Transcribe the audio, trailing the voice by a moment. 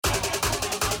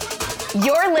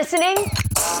You're listening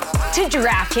to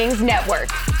DraftKings Network.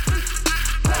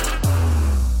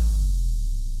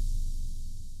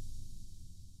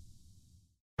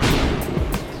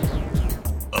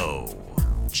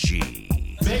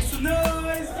 Make some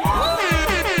noise!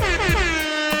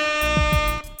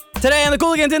 Today on the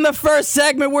Cooligans, in the first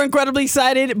segment, we're incredibly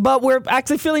excited, but we're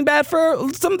actually feeling bad for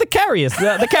some of the Carius,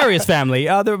 the Carius family.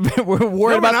 We're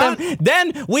worried about them.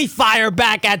 Then we fire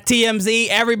back at TMZ.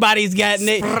 Everybody's getting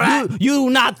it. You do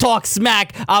not talk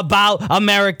smack about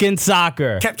American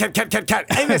soccer. Cut.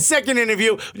 In the second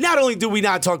interview, not only do we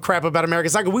not talk crap about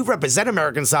American soccer, we represent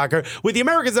American soccer with the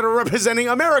Americans that are representing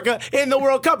America in the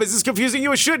World Cup. Is this confusing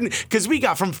you? It shouldn't, because we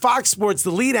got from Fox Sports, the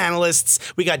lead analysts,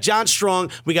 we got John Strong,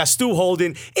 we got Stu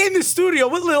Holden in the studio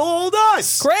with little old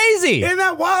us. Crazy. Isn't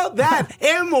that wild? That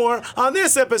and more on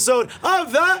this episode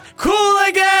of the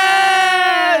Cooligans!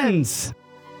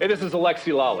 Hey, this is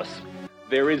Alexi Lawless.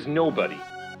 There is nobody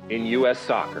in U.S.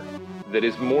 soccer that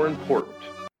is more important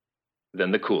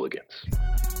than the Cooligans.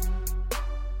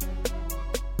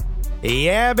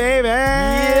 Yeah, baby.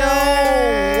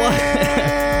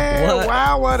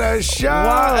 Wow, what a show!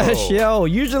 What a show!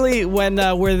 Usually, when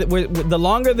we're the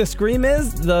longer the scream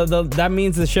is, that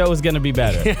means the show is going to be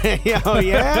better. Oh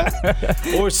yeah.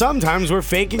 Or sometimes we're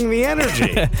faking the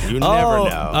energy. You never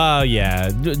know. Oh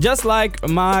yeah, just like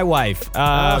my wife.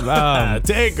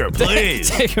 Take her, please.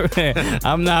 Take her.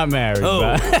 I'm not married. Oh,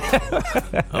 But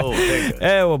take her.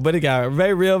 Yeah, well, but it got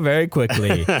very real very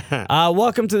quickly.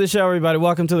 Welcome to the show, everybody.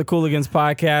 Welcome to the Cooligans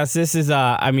podcast. This is,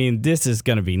 this is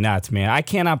gonna be nuts, man. I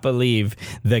cannot believe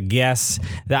the guests.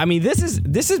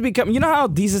 This is become. You know how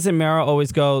Desus and Mero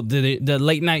always go the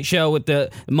late night show with the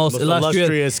most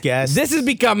illustrious guests. This is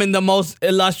becoming the most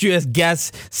illustrious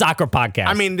guest soccer podcast.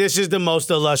 I mean, this is the most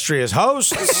illustrious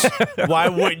hosts. Why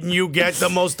wouldn't you get the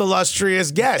most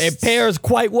illustrious guests? It pairs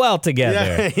quite well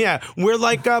together. Yeah. We're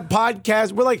like a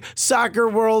podcast. We're like soccer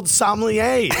world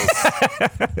sommeliers.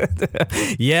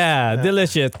 Yeah,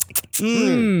 delicious.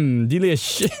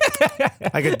 Delicious.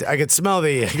 I could smell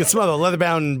the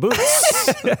leather-bound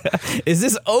boots. Is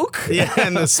this oak? Yeah,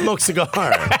 and the smoked cigar.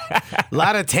 A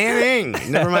lot of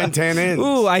tanning. Never mind tannin.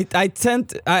 Ooh, I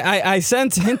sense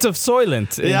hint of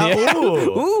Soylent. Yeah.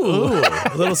 Ooh.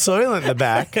 A little Soylent in the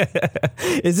back.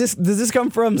 Does this come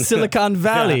from Silicon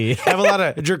Valley? Yeah. Have a lot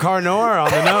of Dracar Noir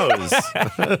on the nose.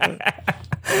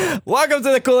 Welcome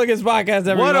to the Cooligans podcast,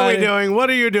 everybody. What are we doing? What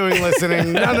are you doing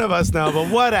listening? None of us know, but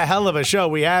what a hell of a show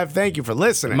we have. Thank you for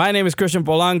listening. My name is Christian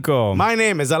Polanco. My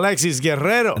name is Alexis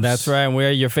Guerrero. That's right, and we're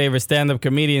your favorite stand-up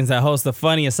comedians that host the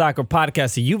funniest soccer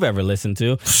podcast that you've ever listened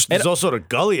to. There's also the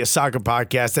gulliest soccer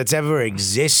podcast that's ever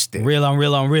existed. Real on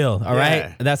real. All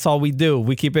right, that's all we do.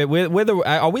 We keep it.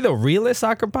 Are we the realest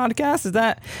soccer podcast? Is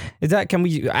that? Can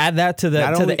we add that to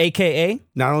the AKA?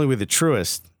 Not only are we the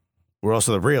truest, we're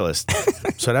also the realest.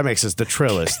 So that makes us the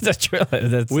trillest. The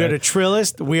trillest. We are the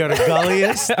trillest. We are the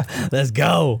gulliest. Let's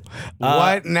go.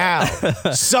 What now?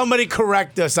 Somebody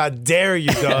correct us. I dare you,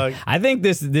 dog. I think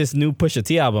this new Pusha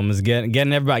T album is getting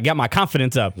everybody, got my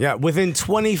confidence up. Yeah, within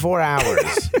 24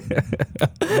 hours,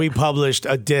 we published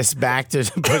a diss back to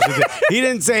Pusha T. He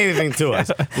didn't say anything to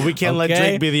us, but we can't let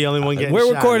Drake be the only one getting We're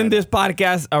shot recording at. this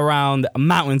podcast around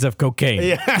mountains of cocaine.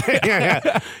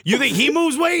 Yeah. You think he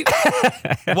moves weight?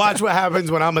 Watch what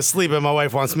happens when I'm asleep and my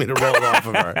wife wants me to roll off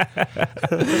of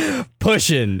her.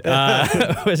 Pushing.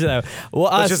 Let's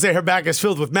just say her back is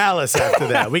filled with malice after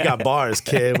that. We got bars,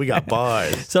 kid. We got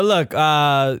bars. So look.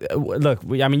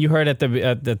 You heard at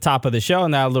the top of the show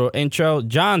in that little intro,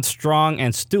 John Strong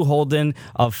and Stu Holden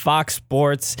of Fox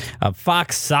Sports,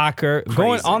 Fox Soccer,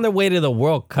 going on their way to the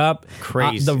World Cup.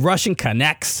 Crazy. The Russian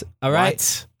connects. All right.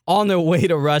 What? On their way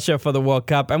to Russia for the World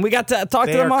Cup, and we got to talk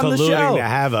to them on the show. They're colluding to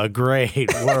have a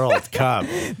great World Cup.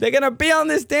 They're gonna be on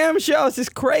this damn show. It's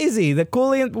just crazy.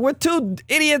 We're two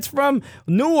idiots from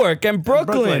Newark and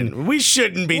Brooklyn. We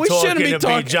shouldn't be talking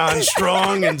to John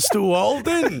Strong and Stu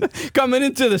Holden coming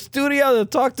into the studio to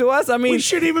talk to us. I mean, we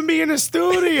shouldn't even be in the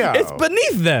studio. It's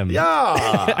beneath them.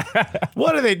 Yeah.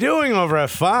 What are they doing over at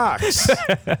Fox?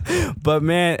 But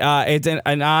man, it's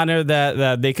an honor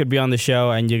that they could be on the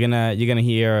show, and you're gonna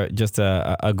hear just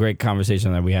a great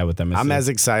conversation that we had with them. I'm as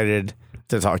excited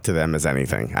to talk to them as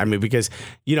anything. I mean, because,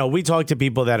 we talk to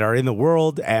people that are in the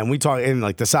world, and we talk in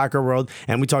like the soccer world,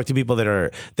 and we talk to people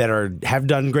that have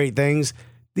done great things.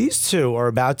 These two are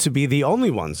about to be the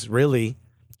only ones, really,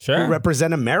 who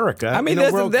represent America. I mean,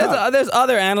 there's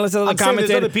other analysts, other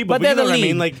commentators, other people, but they're the lead. I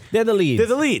mean, like, they're the lead. They're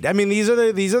the lead. I mean, these are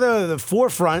the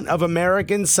forefront of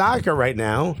American soccer right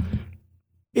now.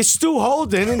 It's Stu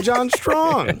Holden and John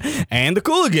Strong. And the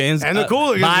Cooligans. And the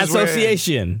Cooligans. By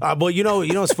association. Well, you know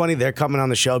what's funny? They're coming on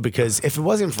the show because if it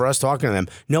wasn't for us talking to them,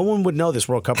 no one would know this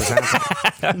World Cup was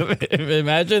happening.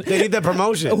 Imagine. They need that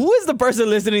promotion. Who is the person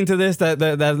listening to this that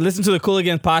listens to the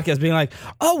Cooligans podcast being like,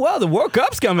 oh, well, the World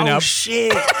Cup's coming up. Oh,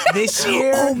 shit. This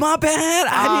year? Oh, my bad.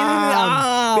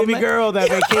 I didn't. Baby girl, that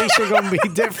vacation going to be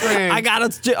different. I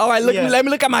got to. All right, let me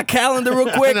look at my calendar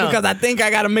real quick because I think I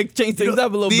got to change things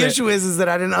up a little bit. The issue is that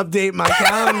I didn't update my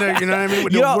calendar, you know what I mean,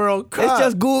 with the World Cup. It's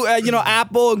just Google,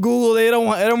 Apple and Google, they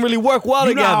don't really work well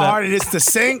together. You know how hard it is to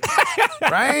sync,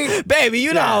 right? Baby,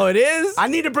 you know how it is. I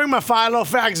need to bring my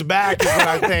Filofax back is what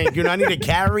I think. I need to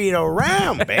carry it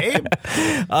around, babe.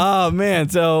 Oh, man.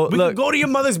 So, we can go to your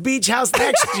mother's beach house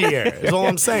next year is all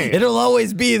I'm saying. It'll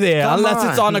always be there unless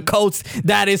it's on a coast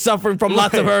that is suffering from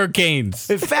lots of hurricanes.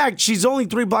 In fact, she's only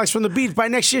 3 blocks from the beach. By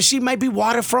next year, she might be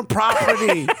waterfront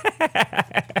property.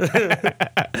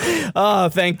 Oh,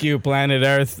 thank you, Planet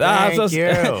Earth. Thank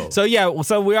you.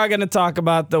 So we are going to talk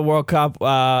about the World Cup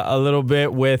a little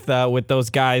bit with those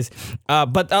guys.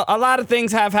 But a lot of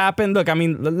things have happened. Look, I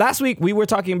mean, last week we were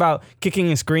talking about Kicking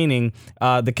and Screening,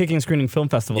 the Kicking and Screening Film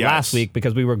Festival last week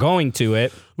because we were going to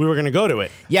it. We were going to go to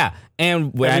it. Yeah.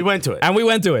 And we went to it. And we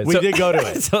went to it. We did go to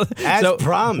it. As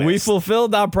promised. We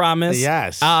fulfilled our promise.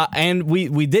 Yes. And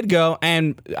we did go.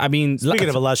 And I mean, speaking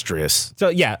of illustrious. So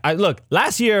yeah, look,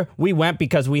 last year we went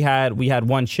because we had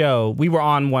one show. We were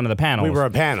on one of the panels. We were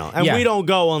a panel. And we don't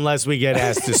go unless we get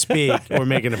asked to speak or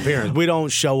make an appearance. We don't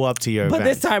show up to your event. But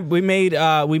this time we made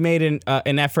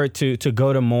an effort to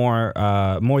go to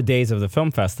more days of the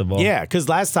film festival. Yeah, because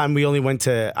last time we only went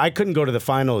to, I couldn't go to the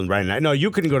final right now. No,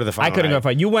 you couldn't go to the final. I couldn't go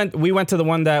to the final. We went to the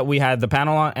one that we had the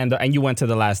panel on, and you went to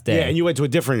the last day. Yeah, and you went to a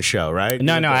different show, right?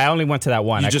 No, I only went to that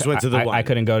one. You just went to the one. I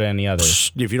couldn't go to any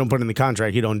others. If you don't put it in the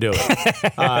contract, you don't do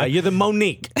it. You're the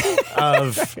Monique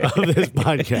of this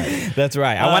podcast. That's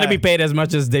right. I want to be paid as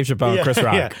much as Dave Chappelle and Chris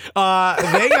Rock. Yeah.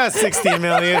 They got $60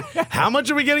 million. How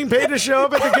much are we getting paid to show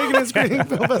up at the Kicking and Screening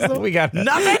Film Festival? We got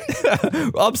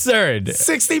nothing. Absurd.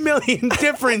 $60 million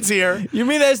difference here. You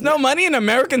mean there's no money in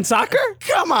American soccer?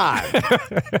 Come on.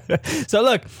 So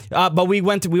look, but we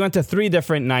went to 3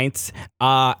 different nights,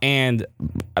 and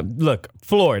look,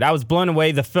 floored. I was blown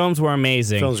away. The films were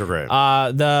amazing. Films were great.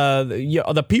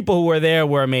 The people who were there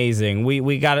were amazing.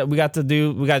 We got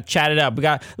to chat it up. We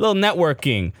got a little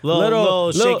networking,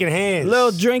 little shaking hands,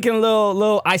 little drinking,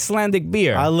 little Icelandic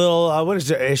beer, a little what is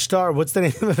it? Ishtar? What's the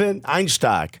name of it?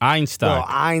 Einstock. Einstock.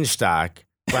 Einstock.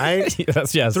 Right?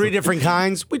 yes. 3 different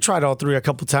kinds. We tried all 3 a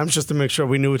couple times just to make sure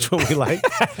we knew which one we liked.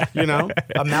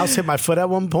 A mouse hit my foot at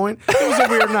one point. It was a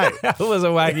weird night. It was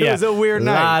a wack. It was a weird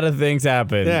night. A lot of things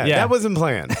happened. Yeah, that wasn't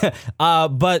planned.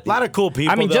 But a lot of cool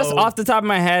people. I mean, just off the top of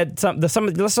my head, let's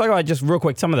talk about just real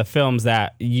quick some of the films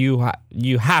that you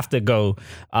have to go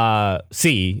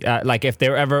see. Like if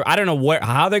they're ever, I don't know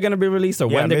how they're going to be released or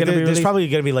when they're going to be released. There's probably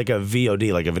going to be like a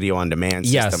VOD, like a video on demand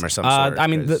system or some sort. I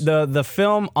mean, the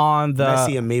film on the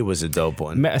Messi and Me was a dope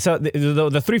one. So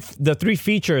the three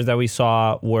features that we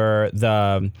saw were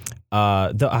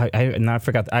I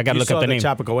forgot. I got to look up the name. You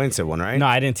saw the Chapecoense one, right? No,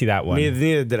 I didn't see that one.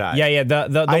 Neither did I.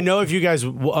 Yeah. I know if you guys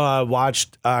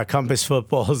watched Compass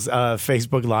Football's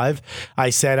Facebook Live, I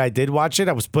said I did watch it.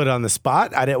 I was put on the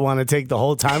spot. I didn't want to take the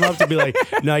whole time up to be like,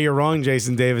 no, you're wrong,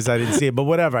 Jason Davis. I didn't see it. But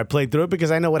whatever. I played through it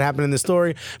because I know what happened in the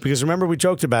story. Because remember, we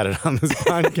joked about it on this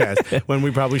podcast when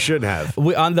we probably shouldn't have.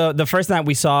 On the first night,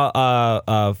 we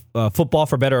saw Football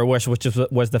for Better or Worse, which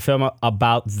was the film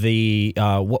about the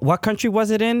what country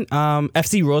was it in?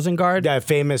 FC Rosengard. That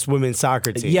famous women's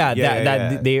soccer team. Yeah,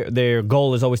 their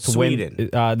goal is always to Sweden.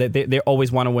 win. They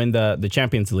always want to win the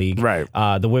Champions League, right?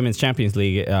 The Women's Champions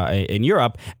League in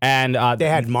Europe, and they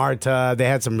had Marta. They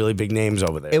had some really big names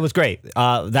over there. It was great.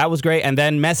 That was great. And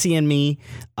then Messi and Me,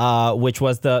 which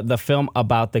was the film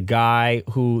about the guy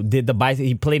who did the bicycle.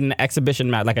 He played an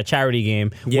exhibition match, like a charity game,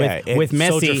 with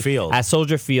Messi at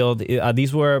Soldier Field.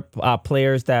 These were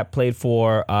players that played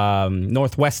for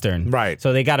Northwestern, right?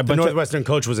 So they got a bunch. The Northwestern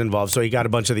coach was involved, so he got a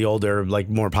bunch of the older, like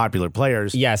more popular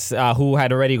players. Yes, who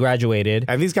had already graduated,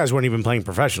 and these guys weren't even playing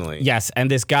professionally. Yes,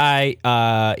 and this guy,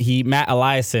 Matt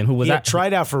Eliason, who was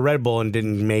tried out for Red Bull and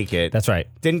didn't make it. That's right.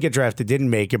 Didn't get drafted, didn't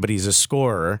make it, but he's a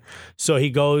scorer. So he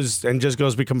goes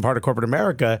become part of corporate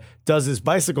America, does his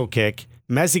bicycle kick,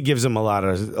 Messi gives him a lot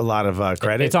of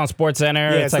credit. It's on SportsCenter.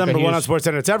 Yeah, it's like number one on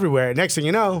SportsCenter. It's everywhere. Next thing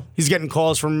you know, he's getting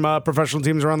calls from professional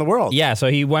teams around the world. Yeah, so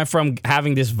he went from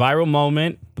having this viral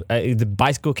moment, the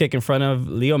bicycle kick in front of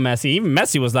Leo Messi. Even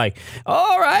Messi was like,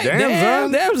 all right,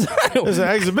 damn son. It's an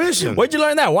exhibition. Where'd you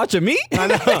learn that? Watching me? I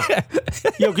know.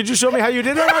 Yo, could you show me how you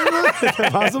did that? Is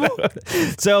that possible?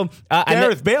 So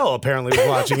Gareth Bale apparently was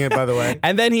watching it, by the way.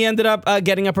 And then he ended up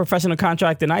getting a professional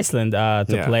contract in Iceland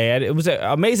to play. And it was an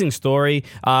amazing story.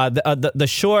 The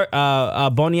short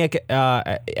Boniek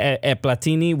e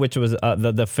Platini, which was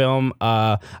the film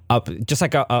just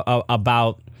like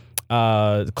about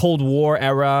Cold War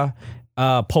era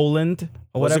Poland.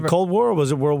 Or Was whatever. it Cold War or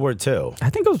was it World War II? I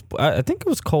think it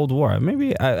was Cold War.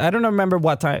 Maybe I don't remember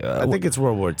what time. I think it's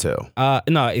World War II.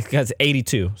 No, it's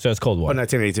 82, so it's Cold War. Oh,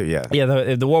 1982, yeah.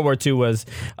 Yeah, the World War II was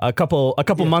a couple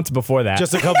months before that.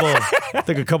 Just I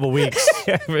think a couple weeks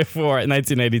before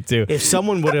 1982. If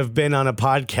someone would have been on a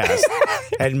podcast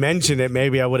and mentioned it,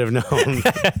 maybe I would have known.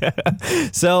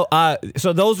 So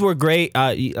those were great.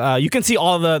 You can see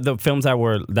all the films that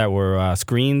were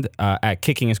screened at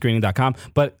kickingandscreening.com.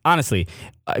 But honestly,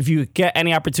 if you get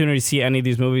any opportunity to see any of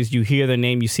these movies, you hear their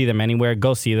name, you see them anywhere,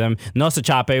 go see them. Nosa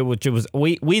Chape, which it was,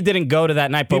 we didn't go to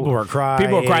that night, but People were crying.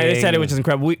 They said it, which is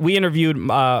incredible. We interviewed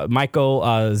Michael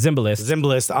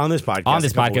Zimbalist on this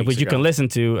podcast. Which you can listen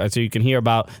to, so you can hear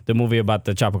about the movie about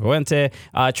the Chapecoense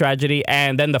tragedy.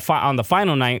 And then on the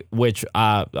final night, which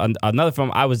another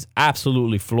film I was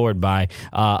absolutely floored by,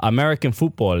 American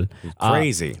Football.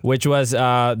 Crazy. Which was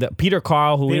Peter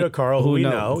Carl, who we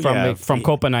know from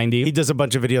Copa 90. He does a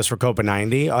bunch of videos for Copa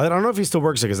 90. I don't know if he still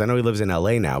works there because I know he lives in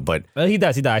LA now, but he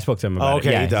does. I spoke to him about it.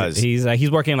 Okay, he does.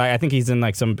 He's working I think he's in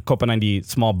some Copa 90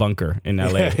 small bunker in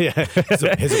LA. Yeah,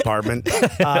 his apartment.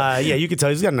 Yeah, you can tell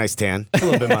he's got a nice tan. A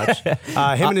little bit much.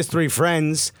 Him and his three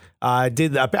friends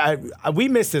we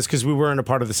missed this because we weren't a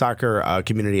part of the soccer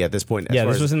community at this point. Yeah,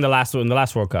 this was in the last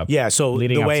World Cup. Yeah, so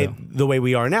the way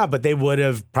we are now, but they would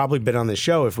have probably been on the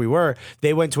show if we were.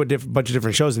 They went to a bunch of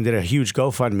different shows and did a huge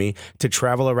GoFundMe to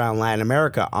travel around Latin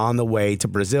America on the way to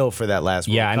Brazil for that last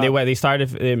World Cup. And they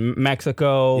started in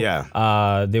Mexico.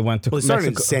 Yeah, they went to they started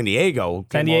in San Diego.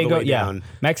 Down.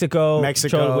 Mexico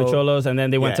with Cholos, and then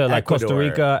they went to Ecuador.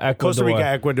 Costa Rica,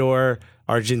 Ecuador,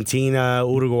 Argentina,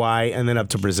 Uruguay, and then up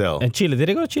to Brazil. And Chile. Did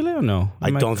they go to Chile or no?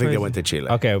 I don't think they went to Chile.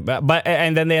 Okay, but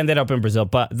and then they ended up in Brazil.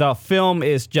 But the film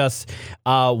is just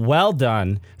well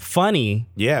done, funny.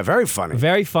 Yeah, very funny.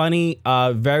 Very funny.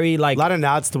 Very a lot of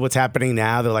nods to what's happening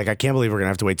now. They're like, I can't believe we're gonna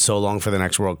have to wait so long for the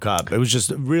next World Cup. It was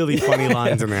just really funny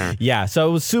lines in there. Yeah, so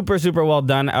it was super, super well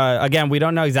done. Again, we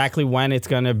don't know exactly when it's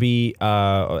gonna be.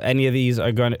 Any of these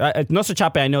are going to. Nosa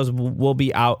Chape, I know, will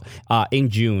be out in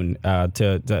June.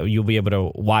 You'll be able to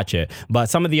watch it,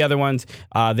 but some of the other ones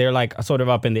they're sort of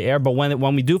up in the air. But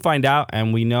when we do find out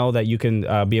and we know that you can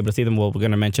be able to see them, we're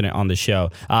going to mention it on the show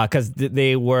because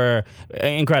they were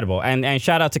incredible. And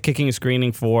shout out to Kicking and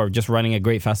Screening for just running a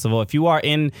great festival. If you are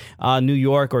in New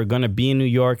York or going to be in New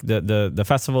York, the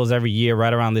festival is every year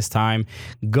right around this time.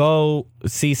 Go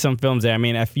see some films there. I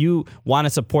mean, if you want to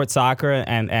support soccer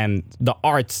and the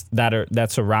arts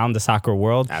that surround the soccer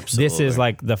world, absolutely, this is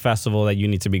the festival that you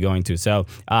need to be going to. So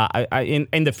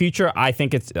in the future, I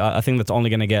think it's a thing that's only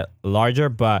going to get larger,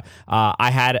 but I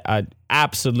had an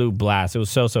absolute blast. It was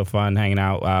so fun hanging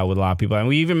out with a lot of people. And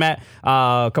we even met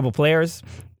a couple players.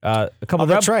 That's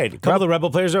right. A couple of the Red Bull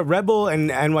players. Red Bull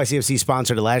and NYCFC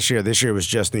sponsored it last year. This year was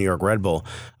just New York Red Bull.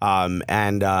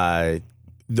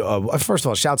 First of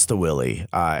all, shouts to Willie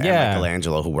and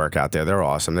Michelangelo who work out there. They're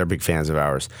awesome. They're big fans of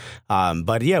ours.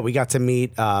 But yeah, we got to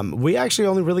meet. We actually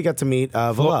only really got to meet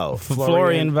Velo.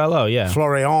 Florian Velo, yeah.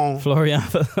 Florian Velo.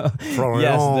 Yes,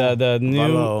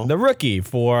 the rookie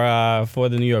for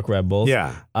the New York Red Bulls.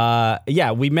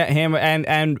 Yeah. We met him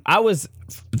and I was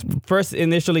first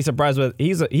initially surprised with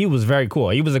he was very cool.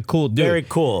 He was a cool dude. Very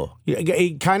cool.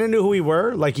 He kind of knew who we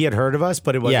were, like he had heard of us,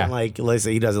 but it wasn't like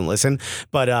he doesn't listen.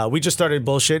 But we just started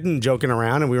bullshitting and joking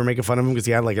around, and we were making fun of him because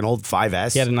he had an old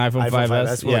 5S. He had an iPhone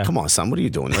 5S. We're like, come on, son, what are you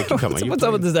doing? Like, come on, what's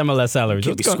up with this MLS salary? You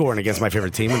can't be scoring against my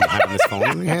favorite team and having this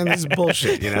phone. Man, this is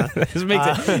bullshit, you know?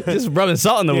 Just rubbing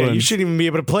salt in the wound. You shouldn't even be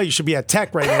able to play. You should be at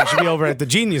Tech right now. You should be over at the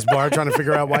Genius Bar trying to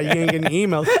figure out why you ain't getting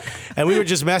emails. and we were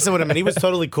just messing with him, and he was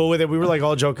totally cool with it. We were like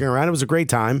all joking around. It was a great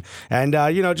time, and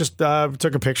just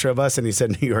took a picture of us, and he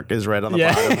said New York is red on the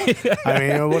bottom. I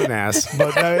mean, what an ass,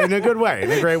 but in a good way,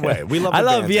 in a great way. We love. I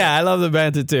love the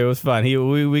banter too. It was fun.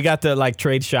 We got to like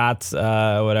trade shots,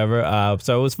 whatever.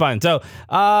 So it was fun. So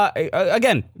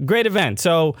again, great event.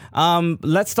 So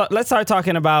let's start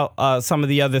talking about some of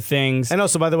the other things. And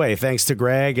also, by the way, thanks to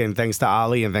Greg and thanks to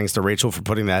Ali and thanks to Rachel for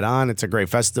putting that on. It's a great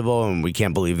festival, and we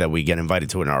can't believe that we get invited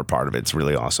to it and are part of it. It's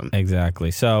really awesome.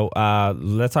 Exactly. So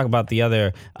let's talk about the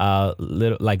other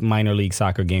minor league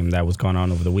soccer game that was going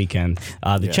on over the weekend.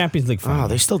 The Champions League final. Oh,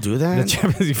 they still do that? The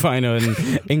Champions League final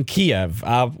in Kiev.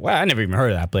 Well, I never even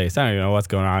heard of that place. I don't even know what's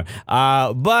going on.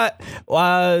 But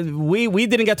we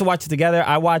didn't get to watch it together.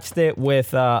 I watched it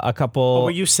with a couple. Oh,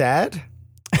 were you sad?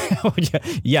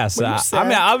 Yes,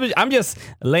 I'm just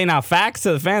laying out facts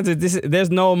to the fans. There's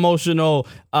no emotional,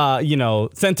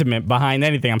 sentiment behind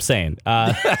anything I'm saying.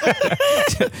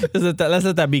 Let's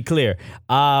let that be clear.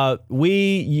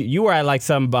 You were at like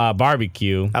some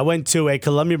barbecue. I went to a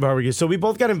Colombian barbecue, so we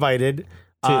both got invited.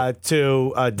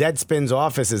 To Deadspin's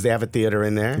offices. They have a theater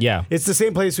in there. Yeah. It's the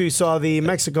same place we saw the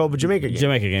Mexico-Jamaica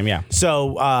game. Yeah.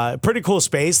 So, pretty cool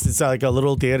space. It's like a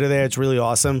little theater there. It's really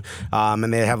awesome.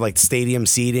 And they have like stadium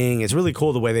seating. It's really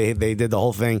cool the way they did the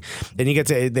whole thing. And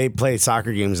they play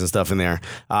soccer games and stuff in there.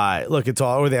 Look, it's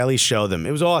all, or they at least show them.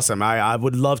 It was awesome. I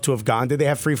would love to have gone. Did they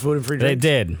have free food and free drinks?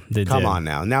 They did. Come on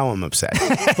now. Now I'm upset.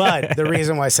 But the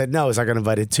reason why I said no is I got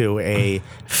invited to a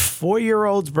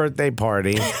 4-year-old's birthday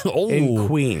party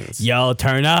in Queens. Yo,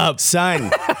 turn up.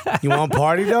 Son, you want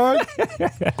party, dog?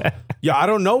 Yeah, I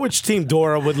don't know which team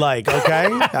Dora would like,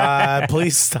 okay?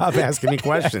 Please stop asking me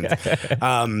questions.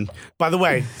 By the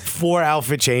way, 4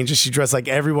 outfit changes. She dressed like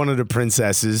every one of the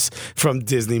princesses from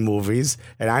Disney movies.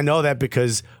 And I know that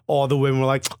because all the women were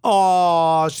like,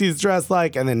 oh, she's dressed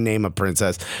like, and then name a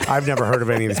princess. I've never heard of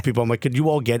any of these people. I'm like, could you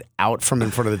all get out from in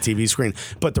front of the TV screen?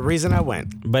 But the reason I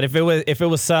went. But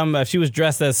if she was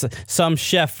dressed as some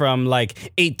chef from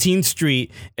like 18th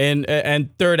Street and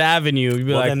 3rd Avenue, you'd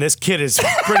be like, then this kid is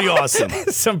pretty awesome.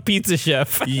 Some pizza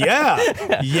chef. Yeah.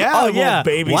 Oh, yeah.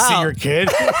 Babysit your kid.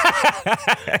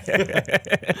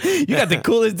 You got the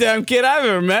coolest damn kid I've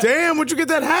ever met. Damn, where'd you get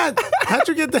that hat? How'd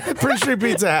you get that Prince Street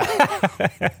Pizza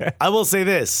hat? I will say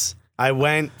this. I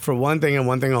went for one thing and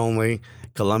one thing only.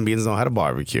 Colombians know how to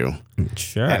barbecue.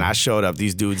 Sure. And I showed up.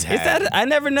 These dudes had I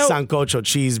never know. Sancocho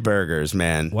cheeseburgers,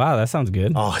 man. Wow, that sounds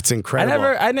good. Oh, it's incredible.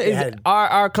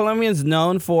 Are Colombians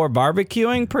known for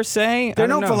barbecuing per se? They're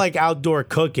known for like outdoor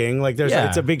cooking. Like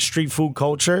it's a big street food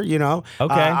culture, you know?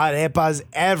 Okay. Arepas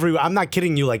everywhere. I'm not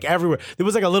kidding you, like everywhere. There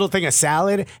was like a little thing of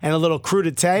salad and a little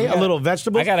crudité, a little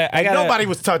vegetables. Nobody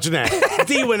was touching that.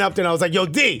 D went up there and I was like, yo,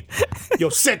 D,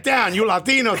 sit down. You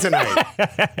Latino tonight.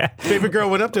 Baby girl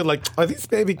went up there like, are these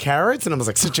baby carrots? And I was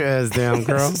like, sit your ass down,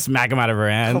 girl. Smack him out of her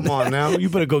hand. Come on now. You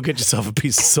better go get yourself a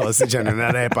piece of sausage and an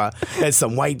arepa and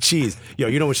some white cheese. Yo,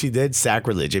 you know what she did?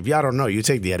 Sacrilege. If y'all don't know, you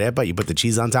take the arepa, you put the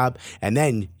cheese on top, and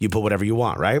then you put whatever you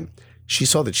want, right? She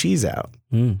saw the cheese out.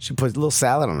 She put a little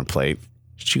salad on a plate.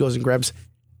 She goes and grabs a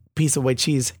piece of white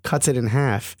cheese, cuts it in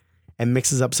half, and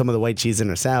mixes up some of the white cheese in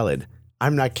her salad.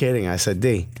 I'm not kidding. I said,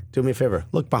 D, do me a favor.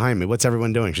 Look behind me. What's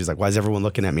everyone doing? She's like, why is everyone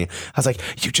looking at me? I was like,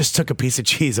 you just took a piece of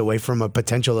cheese away from a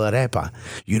potential arepa.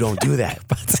 You don't do that.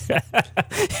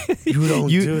 You don't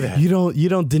do that. You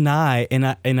don't deny in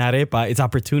arepa its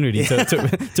opportunity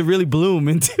to really bloom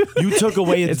into. You took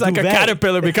away its duvet. It's like a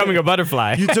caterpillar becoming a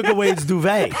butterfly. You took away its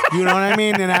duvet. You know what I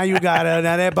mean? And now you got an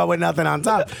arepa with nothing on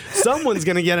top. Someone's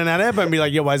going to get an arepa and be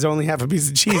like, yo, why is there only half a piece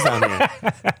of cheese on here?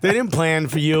 They didn't plan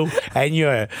for you and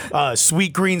your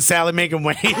sweet green salad making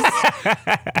ways.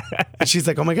 And she's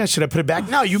like, oh my gosh, should I put it back?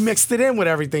 No, you mixed it in with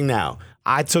everything now.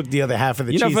 I took the other half of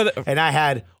the cheese, and I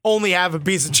had only half a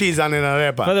piece of cheese on an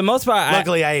arepa. For the most part,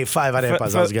 luckily I ate 5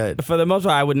 arepas. That was good. For the most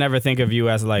part, I would never think of you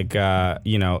as like, a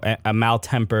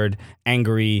mal-tempered,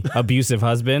 angry, abusive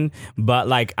husband. But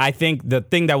like, I think the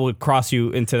thing that would cross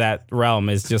you into that realm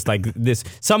is just like this: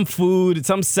 some food,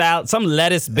 some salad, some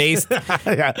lettuce-based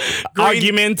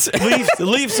argument.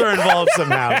 Leafs are involved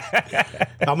somehow.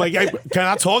 I'm like, hey, can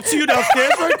I talk to you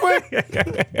downstairs right quick?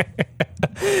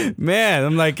 Man,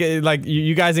 I'm like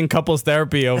you guys in couples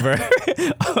therapy over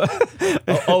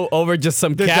over just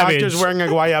some the cabbage. The doctor's wearing a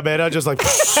guayabera, just like,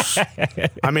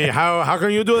 I mean, how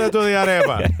can you do that to the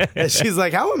arepa? And she's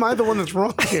like, how am I the one that's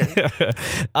wrong here?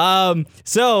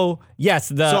 So Yes,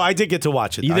 So I did get to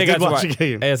watch it. You did I did watch it. the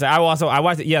game. Yes, I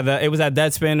watched it. Yeah, it was at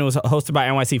Deadspin. It was hosted by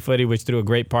NYC Footy, which threw a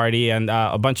great party, and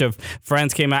a bunch of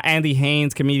friends came out.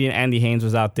 Comedian Andy Haynes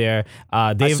was out there.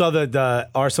 I saw the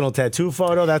Arsenal tattoo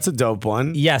photo. That's a dope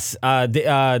one. Yes,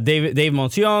 Dave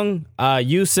Monsiong,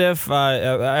 Yusuf,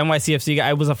 NYCFC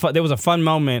guy. There was a fun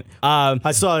moment.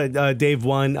 I saw Dave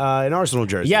won an Arsenal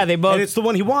jersey. Yeah, they both. And it's the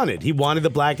one he wanted. He wanted the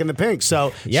black and the pink.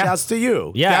 So shouts to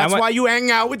you. Yeah, that's why you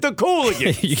hang out with the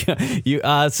Cooligans.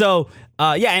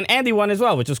 And Andy won as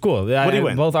well, which was cool. What did he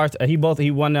win?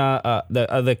 He won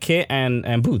the kit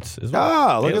and boots as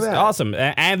well. Oh, look at that! Awesome,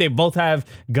 and they both have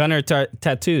Gunner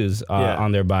tattoos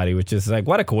on their body, which is like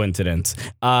what a coincidence.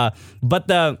 I'm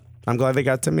glad they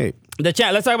got to meet. Let's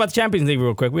talk about the Champions League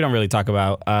real quick. We don't really talk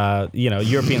about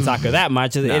European soccer that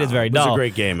much. It is very dull. It was a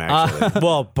great game, actually.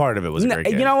 Well, part of it was a great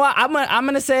game. You know what? I'm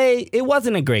gonna say it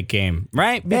wasn't a great game,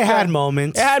 right? It had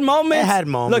moments.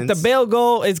 Look, the Bale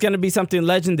goal is gonna be something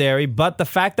legendary, but the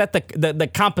fact that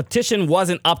the competition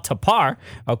wasn't up to par,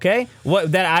 okay?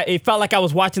 It felt like I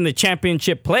was watching the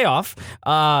championship playoff.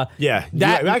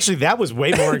 Actually, that was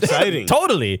way more exciting.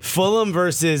 Totally. Fulham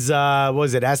versus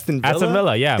was it Aston Villa? Aston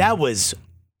Villa, yeah. That was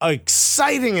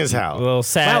exciting as hell. A little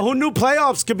sad. Wow, who knew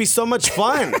playoffs could be so much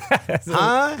fun?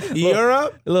 Huh?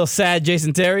 Europe? A little sad,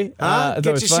 Jason Terry. Get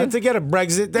your shit together,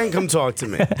 Brexit, then come talk to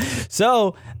me.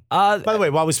 So, by the way,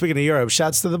 while we're speaking of Europe,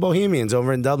 shouts to the Bohemians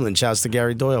over in Dublin. Shouts to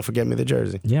Gary Doyle for getting me the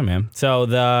jersey. Yeah, man.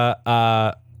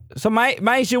 So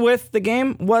my issue with the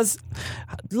game was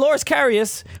Loris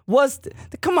Karius was,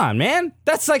 come on, man.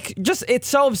 That's like it's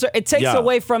so absurd. It takes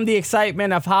away from the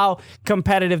excitement of how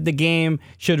competitive the game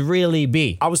should really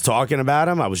be. I was talking about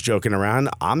him. I was joking around.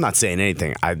 I'm not saying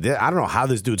anything. I don't know how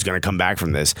this dude's going to come back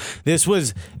from this. This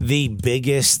was the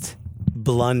biggest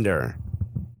blunder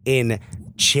in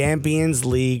Champions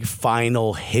League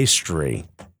final history.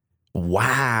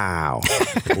 Wow.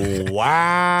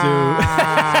 Wow.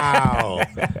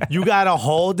 You got to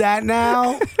hold that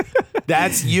now?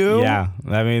 That's you? Yeah.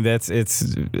 I mean, and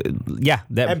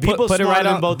people put it right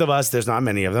on both of us. There's not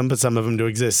many of them, but some of them do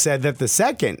exist. Said that the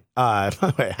second, had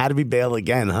to be Bale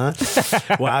again, huh?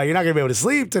 Wow, you're not going to be able to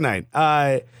sleep tonight.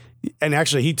 And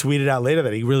actually, he tweeted out later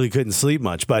that he really couldn't sleep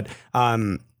much. But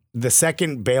the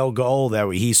second Bale goal that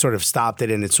he sort of stopped it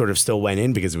and it sort of still went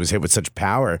in because it was hit with such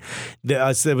power. There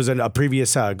was a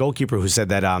previous goalkeeper who said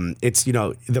that it's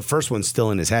the first one's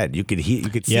still in his head. You could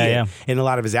see it in a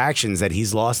lot of his actions that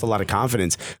he's lost a lot of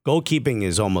confidence. Goalkeeping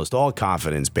is almost all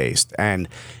confidence based, and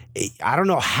I don't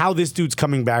know how this dude's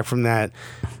coming back from that.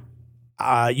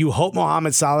 You hope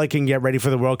Mohamed Salah can get ready for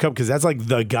the World Cup because that's like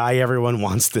the guy everyone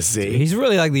wants to see. He's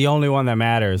really like the only one that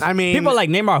matters. I mean, people are like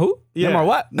Neymar who? Yeah. Neymar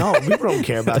what? No, people don't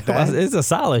care about that. It's a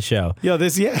Salah show.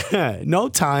 No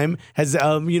time has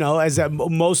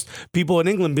most people in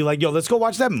England be like, let's go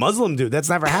watch that Muslim dude. That's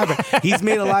never happened. He's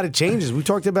made a lot of changes. We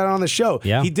talked about it on the show.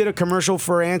 Yeah. He did a commercial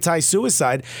for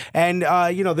anti-suicide, and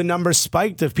the numbers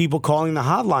spiked of people calling the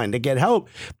hotline to get help.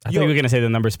 I think we were gonna say the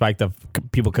number spiked of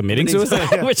people committing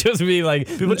suicide, which was be like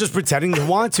people just pretending to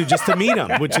want to just to meet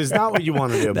him, which is not what you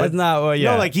want to do. That's not what.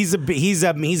 Yeah. No, like he's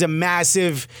a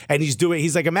massive, and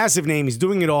he's like a massive name. He's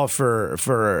doing it all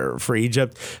for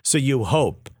Egypt. So you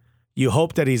hope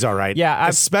that he's all right. Yeah,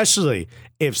 especially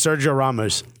if Sergio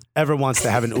Ramos ever wants to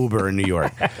have an Uber in New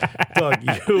York. Look,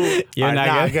 you're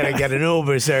not gonna get an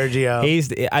Uber,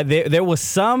 Sergio. There was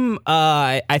some,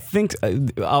 I think,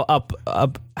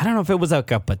 I don't know if it was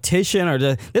like a petition or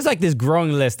there's like this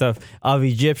growing list of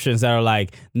Egyptians that are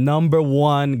like number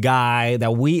one guy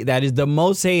that is the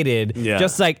most hated. Yeah.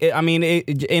 Just like, I mean,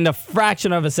 in a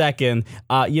fraction of a second,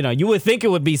 you would think it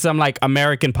would be some like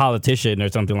American politician or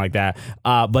something like that.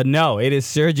 But no, it is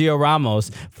Sergio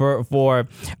Ramos for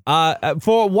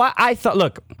what I thought.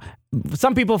 Look,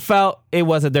 some people felt it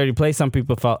was a dirty play. Some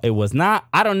people felt it was not.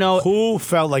 I don't know. Who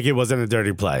felt like it wasn't a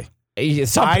dirty play?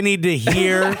 I need to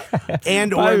hear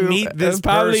and or meet this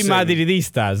probably person.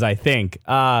 Madridistas, I think.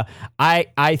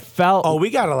 I felt. Oh, we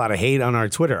got a lot of hate on our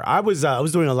Twitter. I was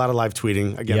doing a lot of live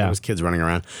tweeting. Again, there was kids running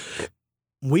around.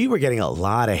 We were getting a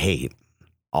lot of hate,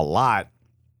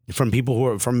 from people who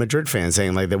are from Madrid fans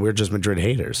saying like that we're just Madrid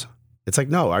haters. It's like,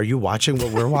 no, are you watching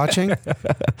what we're watching?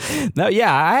 No,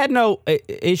 yeah, I had no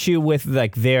issue with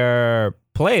like their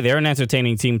play. They're an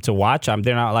entertaining team to watch.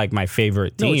 They're not like my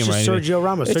favorite team. No, it's just Sergio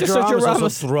Ramos. It's just Sergio Sergio Ramos also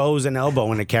Ramos. throws an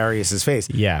elbow into Karius' face.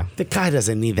 Yeah. The guy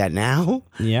doesn't need that now.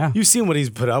 Yeah. You seen what he's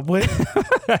put up with?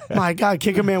 My God,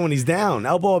 kick a man when he's down.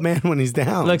 Elbow a man when he's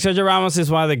down. Look, Sergio Ramos is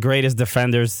one of the greatest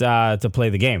defenders to play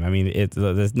the game. I mean,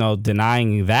 there's no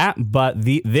denying that. But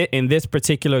in this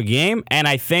particular game, and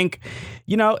I think,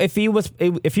 if he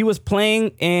was playing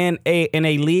in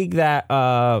a league that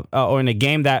or in a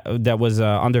game that was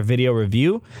under video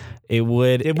review, it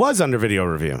was under video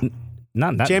review.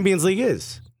 Not Champions League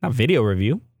is not video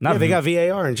review. Not they got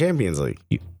VAR in Champions League.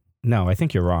 No, I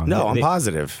think you're wrong. No, I'm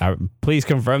positive. Please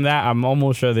confirm that. I'm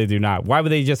almost sure they do not. Why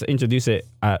would they just introduce it?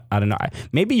 I don't know.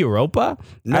 Maybe Europa?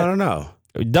 No.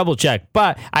 Double check.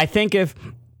 But I think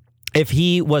if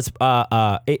he was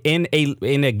in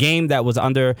a game that was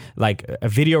under like a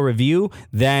video review,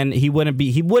 then he wouldn't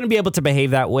be able to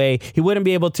behave that way. He wouldn't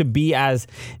be able to be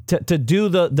to do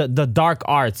the dark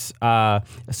arts,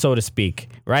 so to speak.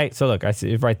 Right. So look, I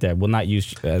see it right there. We'll not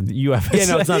use UFS. Yeah,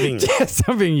 no, it's not being used. It's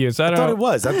not being used. I thought it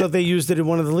was. I thought they used it in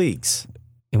one of the leagues.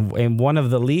 In one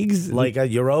of the leagues, like a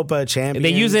Europa Champions.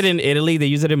 They use it in Italy. They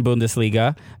use it in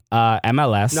Bundesliga,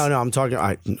 MLS. No, I'm talking.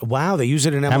 Wow, they use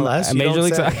it in MLS. Major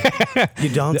League Soccer. You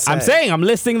don't. Say. I'm saying I'm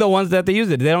listing the ones that they use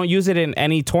it. They don't use it in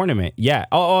any tournament. Yeah.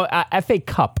 FA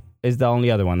Cup is the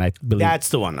only other one I believe. That's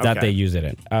the one that they use it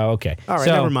in. Oh, okay. All right.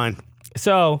 Never mind.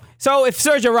 So if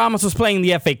Sergio Ramos was playing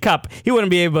the FA Cup, he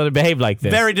wouldn't be able to behave like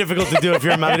this. Very difficult to do if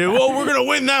you're Madrid. Well, we're gonna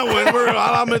win that one. We're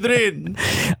Ala Madrid.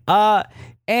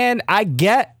 And I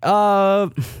get,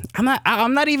 I'm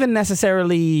not even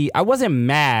necessarily. I wasn't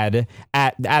mad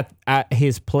at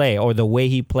his play or the way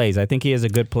he plays. I think he is a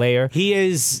good player. He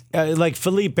is like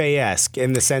Felipe-esque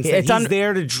in the sense that he's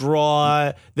there to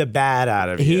draw the bad out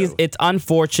of you. It's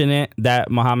unfortunate that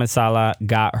Mohamed Salah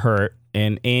got hurt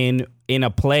in a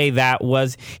play that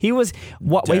he was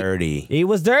dirty. He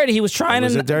was dirty. He was trying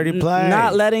a dirty play.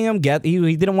 Not letting him get.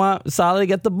 He didn't want Salah to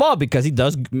get the ball because he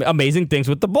does amazing things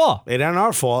with the ball. It ain't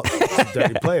our fault. It's a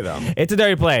dirty play though. It's a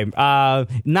dirty play.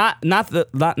 Not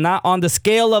on the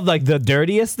scale of like the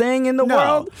dirtiest thing in the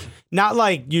world. Not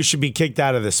like you should be kicked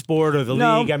out of the sport or the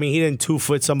league. I mean, he didn't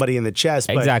 2-foot somebody in the chest.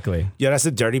 But exactly. Yeah, that's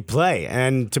a dirty play.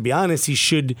 And to be honest,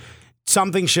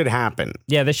 something should happen.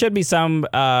 Yeah, there should be some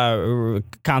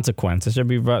consequence. There should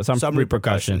be some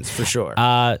repercussions for sure.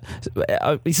 But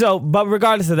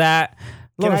regardless of that,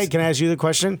 can I ask you the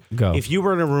question? Go. If you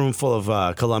were in a room full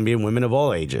of Colombian women of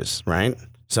all ages, right?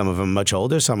 Some of them much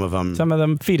older, some of them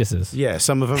fetuses. Yeah,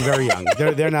 some of them very young.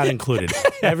 They're not included.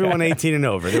 Everyone 18 and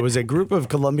over. There was a group of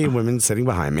Colombian women sitting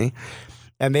behind me,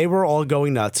 and they were all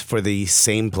going nuts for the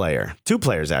same player. 2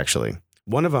 players actually.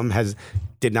 One of them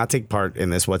did not take part in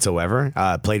this whatsoever.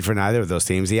 Played for neither of those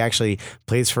teams. He actually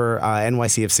plays for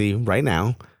NYCFC right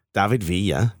now. David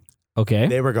Villa. Okay.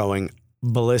 They were going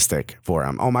ballistic for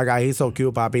him. Oh my God, he's so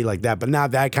cute, Poppy, like that. But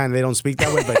not that kind. They don't speak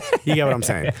that way. But you get what I'm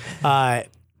saying.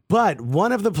 But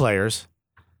one of the players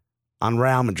on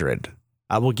Real Madrid,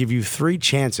 I will give you 3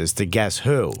 chances to guess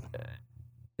who.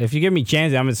 If you give me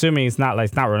chances, I'm assuming it's not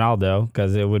Ronaldo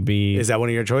because it would be. Is that one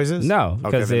of your choices? No,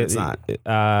 because it's not.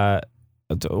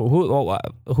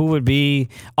 Who would be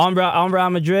on Real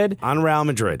Madrid? On Real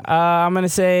Madrid. I'm gonna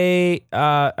say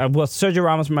Sergio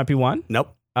Ramos might be one.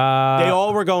 Nope. They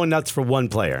all were going nuts for one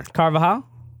player. Carvajal?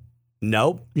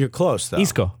 Nope. You're close though.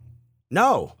 Isco?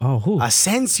 No. Oh, who?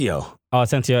 Asensio. Oh,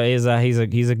 Asensio is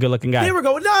he's a good looking guy. They were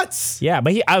going nuts. Yeah,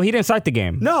 but he didn't start the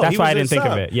game. No, that's why I didn't think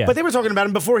of it. Yeah, but they were talking about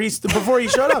him before he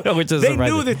showed up. Which is they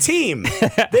surprising. knew the team.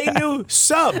 They knew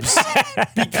subs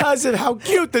because of how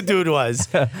cute the dude was,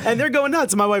 and they're going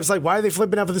nuts. And my wife's like, "Why are they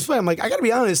flipping out for this play?" I'm like, "I gotta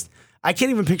be honest, I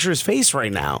can't even picture his face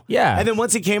right now." Yeah. And then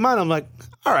once he came on, I'm like,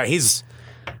 "All right, he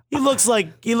looks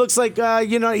like he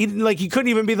couldn't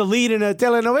even be the lead in a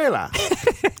telenovela."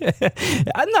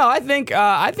 No, I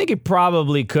think he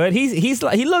probably could.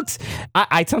 He looks.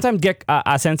 I sometimes get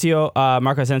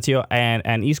Marco Asensio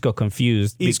and Isco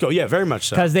confused. Isco, yeah, very much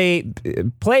so. Because they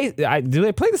play. Do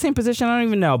they play the same position? I don't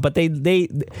even know. But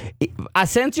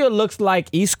Asensio looks like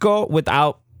Isco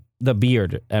without the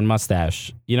beard and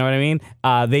mustache. You know what I mean?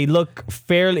 They look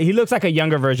fairly. He looks like a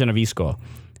younger version of Isco.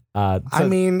 I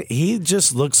mean, he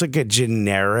just looks like a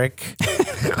generic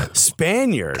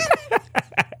Spaniard.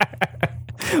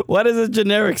 What is a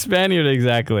generic Spaniard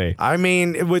exactly? I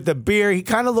mean, with the beard, he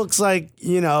kind of looks like,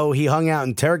 he hung out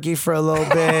in Turkey for a little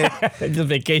bit. Just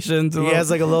vacations. He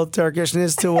has like a little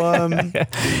Turkishness to him.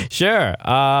 Sure.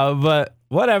 But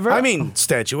whatever. I mean,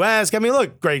 statuesque. I mean,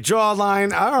 look, great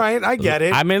jawline. All right, I get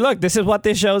it. I mean, look, this is what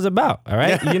this show is about. All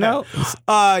right,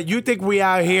 you think we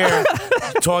out here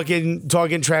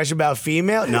talking trash about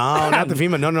female? No, not the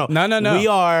female. No. No. We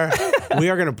are We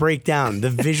are going to break down the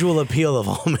visual appeal of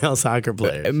all male soccer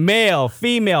players. Male,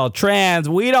 female, trans,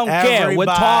 we don't care. We're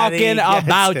talking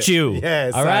about you.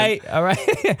 Yes. All right? All right?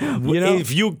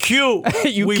 If you cute,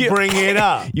 we cute. bring it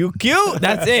up. You cute?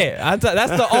 That's it.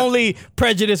 That's the only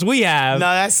prejudice we have. No,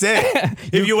 that's it.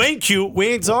 If you ain't cute, we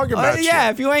ain't talking about you. Yeah,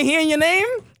 if you ain't hearing your name,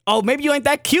 maybe you ain't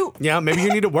that cute. Yeah, maybe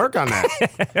you need to work on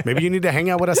that. Maybe you need to hang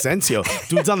out with Asensio.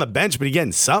 Dude's on the bench, but he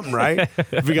getting something, right?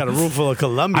 If we got a room full of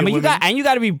Colombian women. You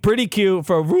got to be pretty cute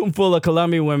for a room full of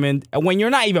Colombian women when you're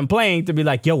not even playing to be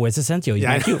like, yo, where's Asensio? He's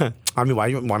not cute. I mean,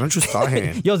 why don't you start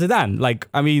him? Yo,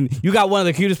 Zidane, you got one of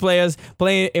the cutest players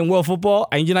playing in world football,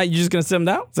 and you're just going to sit him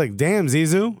down? It's like, damn,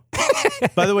 Zizou.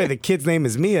 By the way, the kid's name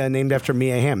is Mia, named after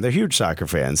Mia Hamm. They're huge soccer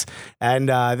fans. And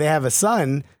they have a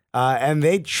son, and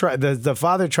the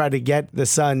father tried to get the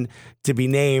son to be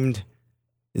named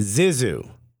Zizou.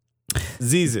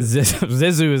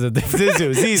 Zizou is a different...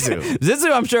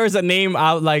 Zizou, I'm sure is a name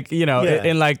out in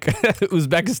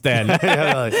Uzbekistan.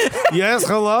 Yes,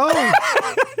 hello?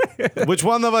 Which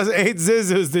one of us 8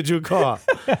 Zizous did you call?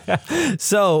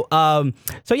 So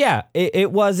yeah,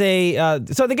 it was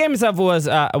so the game itself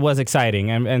was exciting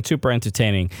and super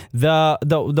entertaining. The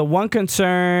one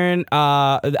concern,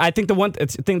 I think the one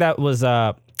thing that was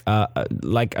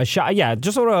like a shot. Yeah,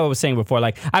 just what I was saying before.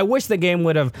 Like, I wish the game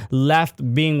would have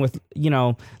left being with,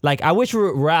 I wish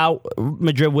Real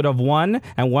Madrid would have won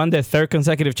their 3rd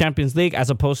consecutive Champions League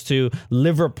as opposed to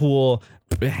Liverpool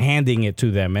handing it to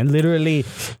them and literally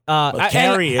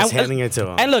Carey is handing it to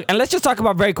him. And look, and let's just talk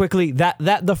about very quickly that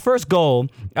the first goal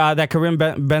that Karim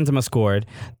Benzema scored.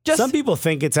 Some people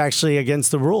think it's actually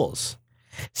against the rules.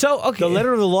 So, okay. The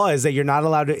letter of the law is that you're not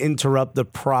allowed to interrupt the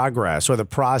progress or the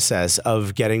process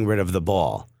of getting rid of the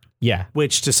ball. Yeah.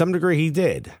 Which, to some degree, he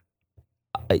did.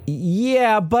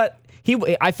 Yeah, but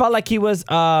I felt like he was...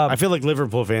 I feel like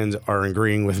Liverpool fans are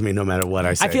agreeing with me no matter what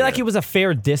I say. I feel like he was a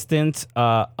fair distance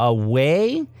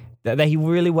away, that he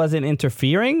really wasn't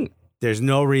interfering. There's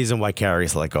no reason why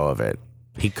Carey's let go of it.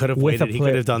 He could have waited. He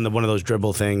could have done one of those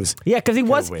dribble things. Yeah, because he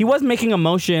was making a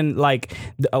motion like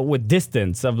with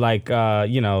distance of like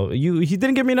he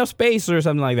didn't give me enough space or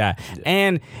something like that.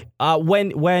 And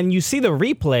when you see the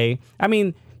replay, I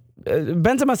mean,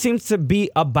 Benzema seems to be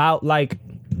about like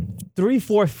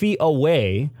 3-4 feet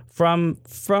away from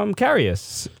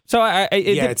Karius. So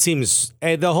it seems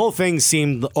the whole thing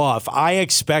seemed off. I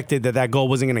expected that goal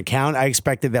wasn't going to count. I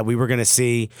expected that we were going to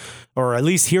see, or at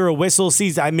least hear a whistle.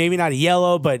 See, maybe not a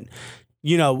yellow, but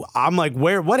I'm like,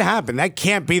 what happened? That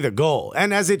can't be the goal.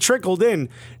 And as it trickled in,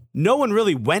 no one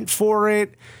really went for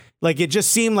it. Like, it just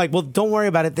seemed like, well, don't worry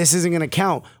about it. This isn't going to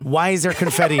count. Why is there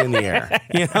confetti in the air?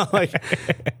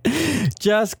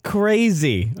 Just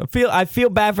crazy. I feel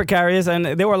bad for Karius, and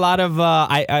there were a lot of.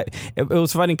 It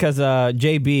was funny because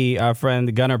JB, our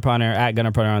friend Gunner Punter at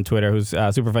Gunner Punter on Twitter, who's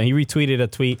super fun. He retweeted a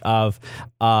tweet of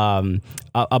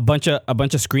a bunch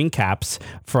of screen caps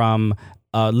from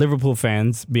Liverpool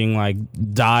fans being like,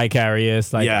 die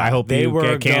Karius, like, I hope you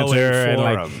get cancer, and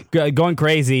like going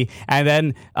crazy. And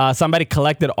then somebody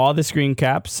collected all the screen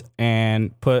caps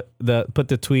and put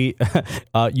the tweet,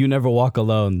 you never walk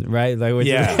alone, right? Like,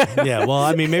 yeah. Well,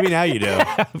 I mean, maybe now you do.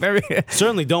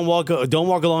 Certainly don't walk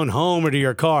alone home or to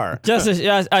your car. Just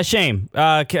a shame.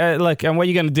 Look, and what are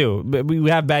you gonna do? We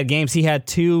have bad games. He had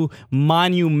 2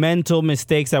 monumental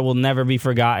mistakes that will never be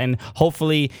forgotten.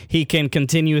 Hopefully he can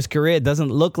continue his career. It doesn't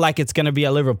look like it's going to be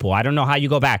at Liverpool. I don't know how you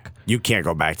go back. You can't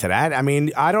go back to that. I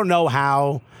mean, I don't know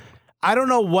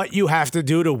what you have to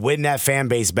do to win that fan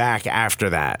base back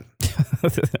after that.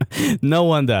 No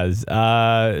one does.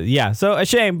 Yeah, so a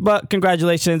shame, but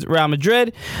congratulations, Real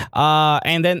Madrid.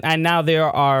 And now there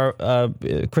are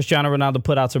Cristiano Ronaldo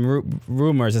put out some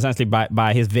rumors, essentially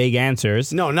by his vague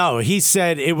answers. No, he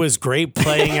said it was great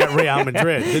playing at Real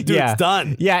Madrid. The dude's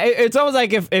done. Yeah, it's almost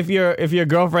like if your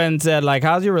girlfriend said, like,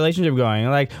 how's your relationship going?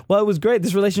 You're like, well, it was great.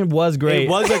 This relationship was great. It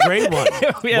was a great one.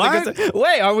 What?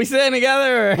 Wait, are we sitting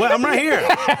together? Well, I'm right here.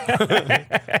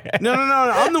 No.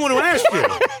 I'm the one who asked you.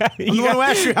 I'm the one who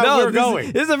asked you how we're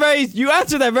going. You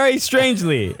answered that very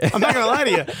strangely. I'm not going to lie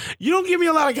to you. You don't give me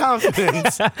a lot of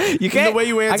confidence you can't, in the way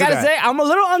you answer I got to say, I'm a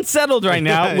little unsettled right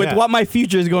now with what my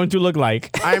future is going to look like.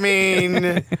 I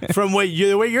mean, from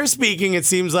the way you're speaking, it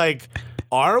seems like,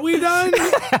 are we done?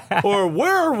 Or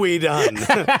were we done?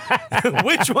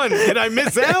 Which one? Did I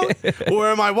miss out? Or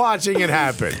am I watching it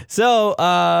happen? So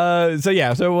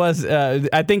it was,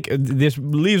 I think this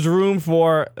leaves room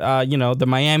for, the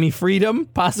Miami Freedom,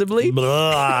 possibly. So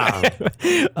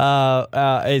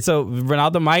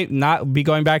Ronaldo might not be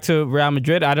going back to Real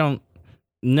Madrid. I don't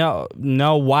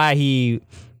know why he...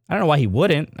 I don't know why he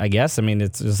wouldn't, I guess. I mean,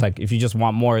 it's just like if you just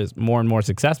want more and more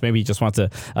success, maybe he just wants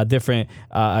a different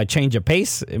a change of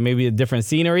pace, maybe a different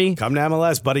scenery. Come to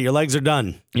MLS, buddy. Your legs are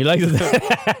done. You like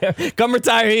come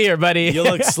retire here, buddy. You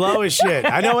look slow as shit.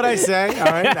 I know what I say, all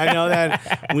right? I know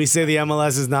that we say the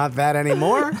MLS is not that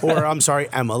anymore, or I'm sorry,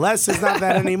 MLS is not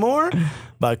that anymore.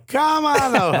 But come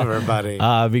on over, buddy.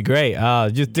 It'd be great.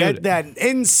 Just get that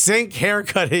in sync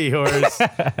haircut of yours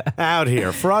out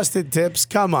here. Frosted tips.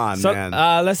 Come on, man.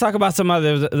 Let's talk about some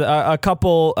others. A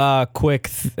couple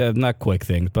quick, not quick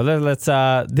things, but let's.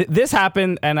 This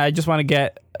happened, and I just want to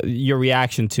get your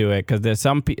reaction to it because there's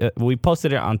some. We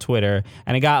posted it on Twitter,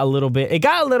 and it got a little bit.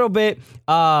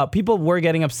 People were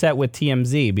getting upset with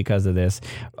TMZ because of this,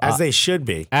 as they should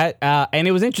be. And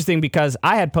it was interesting because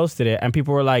I had posted it, and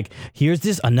people were like, "Here's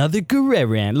this another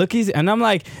Guerrero look." And I'm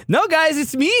like, "No, guys,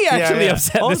 it's me actually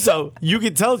upset." Also, you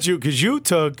can tell it's you because you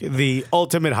took the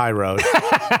ultimate high road.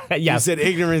 Yes. You said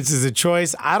ignorance is a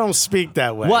choice. I don't speak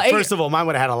that way. Well, first of all, mine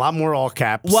would have had a lot more all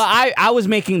caps. Well, I was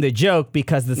making the joke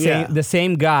because the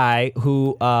same guy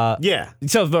who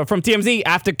So from TMZ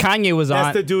after Kanye was that's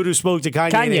on, the dude who spoke to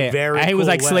Kanye in a very and he was cool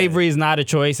like, way. slavery is not a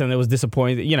choice, and it was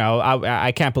disappointing. You know,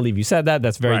 I can't believe you said that.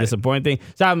 That's very disappointing.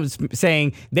 So I'm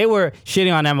saying they were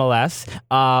shitting on MLS,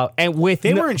 and with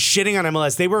they weren't shitting on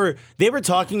MLS. They were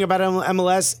talking about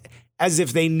MLS as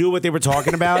if they knew what they were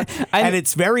talking about, and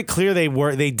it's very clear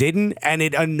they didn't, and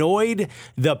it annoyed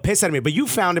the piss out of me. But you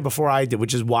found it before I did,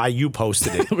 which is why you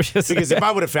posted it. Because if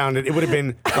I would have found it, it would have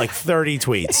been like 30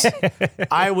 tweets.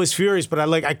 I was furious, but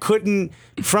I couldn't,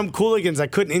 from Cooligans, I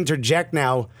couldn't interject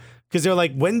now. Because they're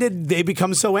like, when did they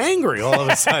become so angry all of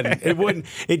a sudden?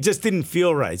 It just didn't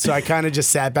feel right. So I kind of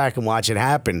just sat back and watched it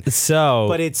happen.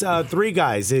 But it's three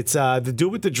guys. It's the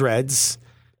dude with the dreads,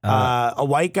 a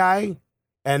white guy,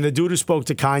 and the dude who spoke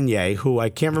to Kanye, who I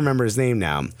can't remember his name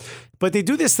now. But they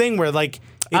do this thing where can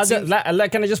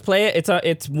I just play it?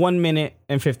 It's 1 minute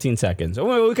and 15 seconds.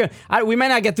 We might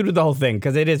not get through the whole thing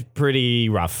because it is pretty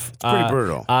rough. It's pretty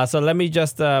brutal. So let me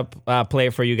just play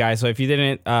it for you guys. So if you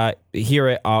didn't hear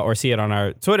it or see it on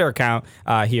our Twitter account,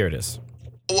 here it is.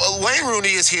 Wayne Rooney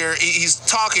is here. He's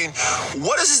talking.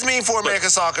 What does this mean for American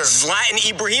soccer?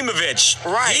 Zlatan Ibrahimovic.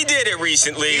 Right. He did it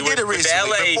recently. With the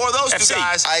LA Before those FC. two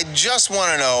guys. I just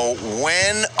want to know,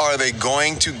 when are they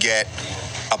going to get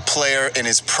a player in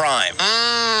his prime?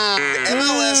 The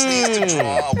MLS needs to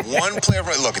draw one player.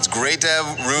 Look, it's great to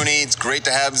have Rooney. It's great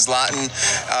to have Zlatan.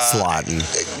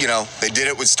 You know, they did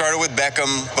it. Started with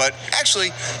Beckham, but actually,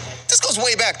 this goes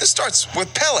way back. This starts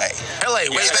with Pele.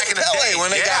 Way back in the day. When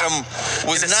they got him,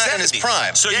 was not in his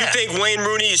prime. So you think Wayne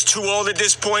Rooney is too old at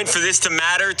this point for this to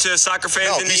matter to soccer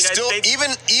fans in the United States?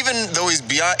 Even though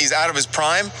he's out of his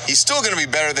prime, he's still going to be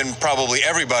better than probably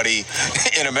everybody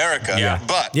in America. Yeah.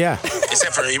 But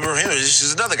except for Ibrahimovic,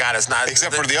 is another guy that's not.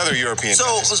 Except for the other European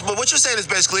guys. But what you're saying is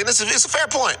basically, and it's a fair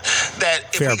point, that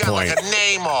if we got like a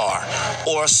Neymar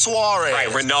or a Suarez, right,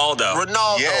 Ronaldo,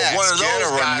 yeah, one of those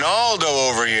guys,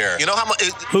 Ronaldo over here. You know how much?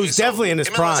 Who's definitely in his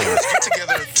prime. Put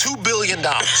together $2 billion.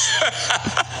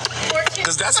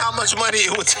 Because that's how much money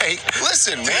it would take.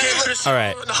 Listen, man. All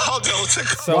right. Ronaldo to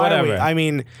So whatever. I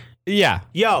mean, yeah.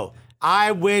 Yo,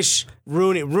 I wish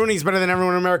Rooney's better than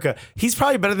everyone in America. He's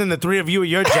probably better than the three of you at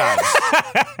your jobs.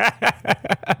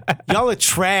 Y'all are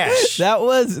trash. That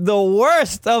was the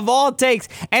worst of all takes.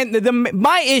 And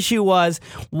my issue was,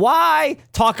 why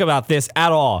talk about this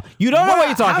at all? You don't know what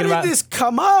you're talking about. How did this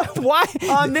come up? Why?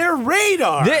 On their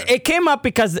radar? It came up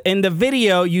because in the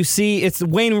video, you see it's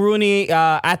Wayne Rooney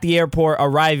at the airport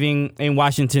arriving in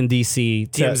Washington, D.C.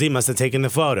 TMZ must have taken the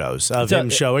photos of him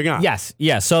showing up. Yes.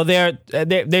 So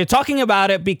they're talking about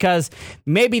it because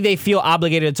maybe they feel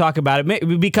obligated to talk about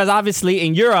it. Because obviously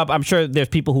in Europe, I'm sure there's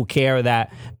people who care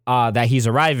that he's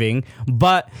arriving,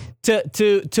 but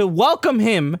to welcome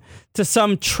him to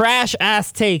some trash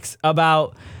ass takes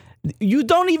about, you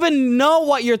don't even know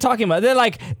what you're talking about. They're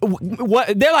like,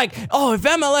 oh, if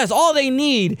MLS, all they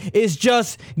need is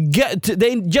just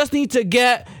need to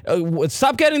get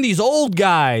stop getting these old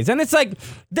guys, and it's like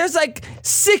there's like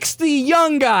 60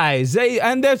 young guys,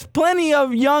 and there's plenty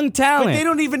of young talent. But they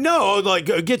don't even know. Like,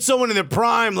 get someone in their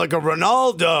prime, like a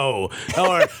Ronaldo,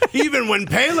 or even when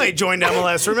Pele joined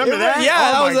MLS. Remember that?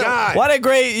 Yeah, oh my God. What a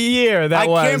great year that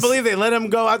was. I can't believe they let him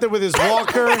go out there with his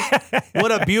walker.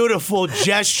 What a beautiful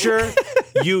gesture.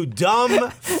 You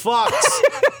dumb fucks.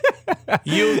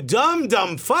 You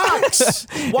dumb fox.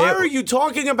 Why are you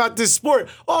talking about this sport?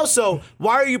 Also,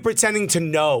 why are you pretending to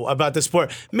know about the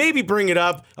sport? Maybe bring it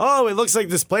up. Oh, it looks like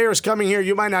this player is coming here.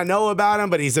 You might not know about him,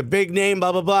 but he's a big name,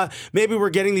 blah, blah, blah. Maybe we're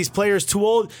getting these players too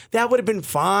old. That would have been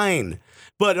fine.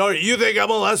 But you think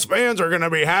MLS fans are going to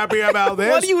be happy about this?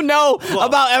 What do you know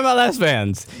about MLS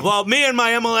fans? Well, me and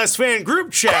my MLS fan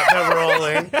group chat that we're all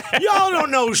in, y'all don't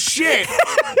know shit.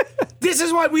 This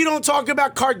is why we don't talk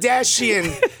about Kardashian,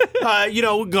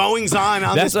 goings on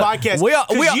this podcast.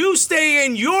 Because you stay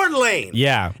in your lane.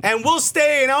 Yeah. And we'll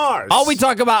stay in ours. All we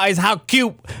talk about is how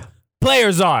cute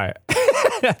players are.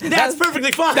 That's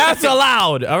perfectly fine. That's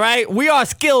allowed, all right? We are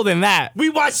skilled in that. We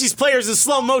watch these players in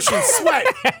slow motion sweat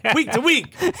week to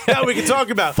week. That we can talk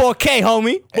about. 4K,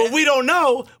 homie. But we don't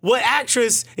know what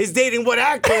actress is dating what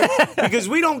actor because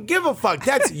we don't give a fuck.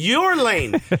 That's your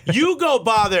lane. You go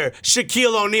bother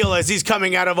Shaquille O'Neal as he's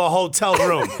coming out of a hotel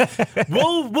room.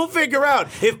 We'll figure out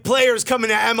if players coming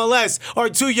to MLS are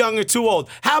too young or too old.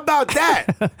 How about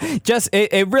that? Just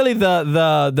it really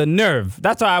the nerve.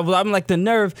 That's why I'm like the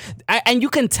nerve. And you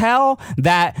can tell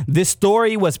that this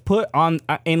story was put on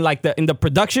in the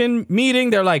production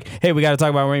meeting. They're like, hey, we got to talk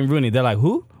about Wayne Rooney. They're like,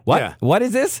 who? What? Yeah. What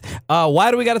is this? Why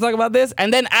do we got to talk about this?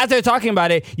 And then as they're talking about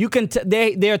it, you can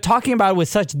they're talking about it with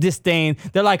such disdain.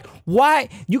 They're like, why?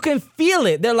 You can feel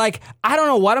it. They're like, I don't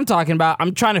know what I'm talking about.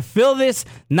 I'm trying to fill this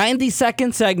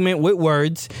 90-second segment with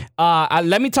words.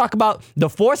 Let me talk about the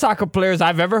 4 soccer players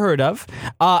I've ever heard of,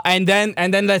 and then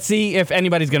let's see if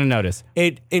anybody's gonna notice.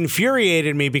 It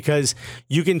infuriated me because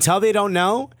you can tell they don't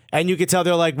know, and you can tell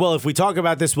they're like, well, if we talk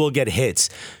about this, we'll get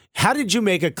hits. How did you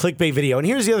make a clickbait video? And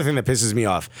here's the other thing that pisses me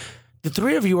off. The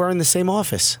 3 of you are in the same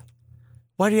office.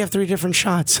 Why do you have 3 different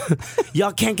shots?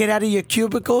 Y'all can't get out of your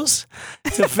cubicles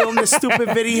to film this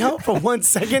stupid video for 1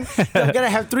 second? Y'all gotta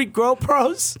have 3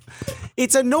 GoPros?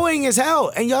 It's annoying as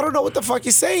hell, and y'all don't know what the fuck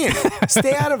you're saying.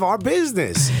 Stay out of our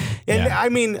business. And I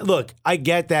mean, look, I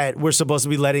get that we're supposed to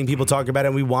be letting people talk about it,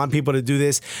 and we want people to do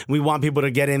this. We want people to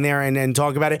get in there and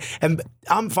talk about it. And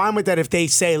I'm fine with that if they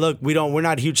say, look, we're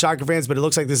not huge soccer fans, but it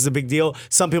looks like this is a big deal.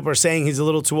 Some people are saying he's a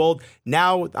little too old.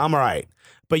 Now, I'm all right.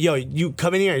 But, you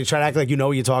come in here and you try to act like you know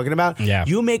what you're talking about. Yeah.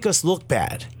 You make us look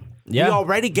bad. Yeah. We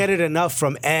already get it enough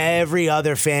from every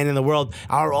other fan in the world.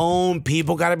 Our own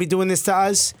people got to be doing this to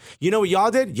us. You know what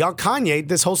y'all did? Y'all Kanye'd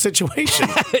this whole situation.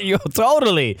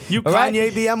 Totally. You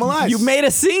Kanye'd the MLS. You made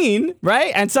a scene,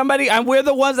 right? And we're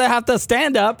the ones that have to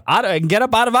stand up and get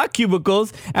up out of our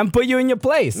cubicles and put you in your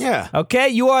place. Yeah. Okay?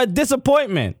 You are a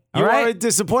disappointment. You are a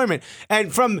disappointment.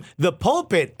 And from the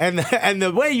pulpit and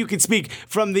the way you can speak,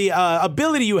 from the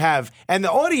ability you have and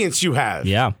the audience you have,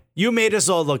 you made us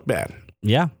all look bad.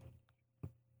 Yeah.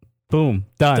 Boom.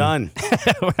 Done.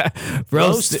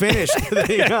 Roast finished.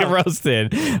 There you go.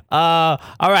 Roasted. All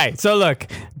right. So look,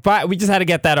 we just had to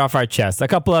get that off our chest. A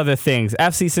couple other things.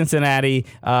 FC Cincinnati.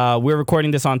 We're recording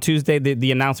this on Tuesday.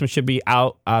 The announcement should be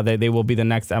out. They will be the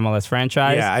next MLS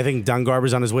franchise. Yeah, I think Don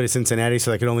Garber's on his way to Cincinnati, so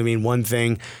that could only mean one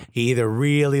thing. He either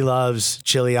really loves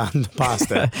chili on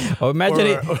pasta. Or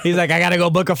imagine he's like, I got to go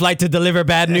book a flight to deliver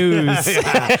bad news.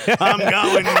 I'm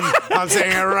going. I'm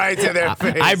saying it right to their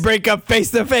face. I break up face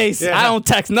to face. I don't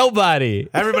text nobody.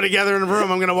 Everybody gather in the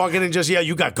room. I'm going to walk in and just yell,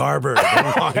 you got Garber.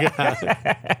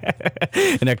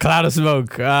 In a cloud of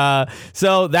smoke.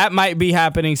 So that might be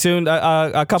happening soon.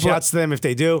 A couple shouts to them if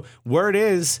they do. Word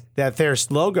is that their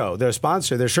logo, their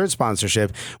sponsor, their shirt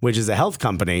sponsorship, which is a health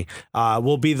company,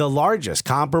 will be the largest,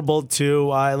 comparable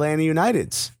to Atlanta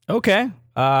United's. Okay.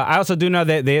 I also do know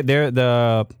that they're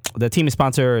the team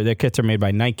sponsor, their kits are made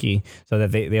by Nike, so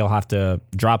that they'll have to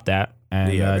drop that.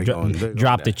 And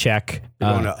drop the check. They're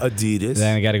going to Adidas.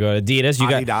 Then I got to go to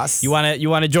Adidas. You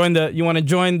want to join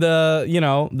the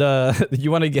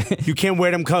You can't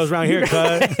wear them colors around here, cuz.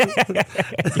 I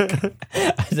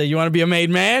said you want to be a made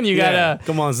man. You gotta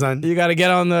come on, son. You gotta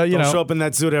get on the Don't show up in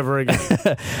that suit ever again.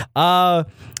 The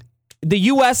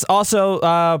U.S.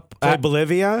 also played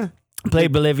Bolivia.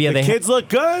 Played Bolivia. The kids look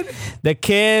good. The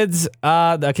kids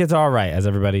are all right, as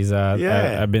everybody's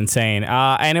been saying.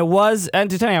 And it was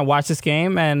entertaining. I watched this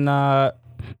game, and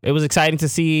it was exciting to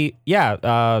see.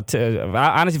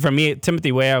 Honestly, for me,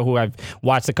 Timothy Weah, who I've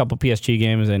watched a couple PSG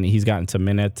games, and he's gotten some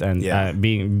minutes, and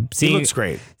he looks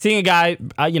great. Seeing a guy,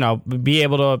 be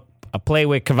able to play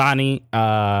with Cavani,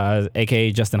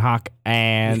 aka Justin Hawk,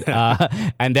 and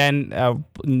then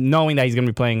knowing that he's going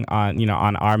to be playing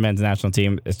on our men's national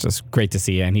team, it's just great to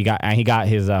see. And he got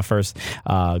his first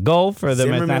goal for the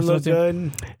men's national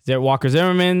team. Good. Walker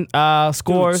Zimmerman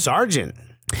scores. Sargent.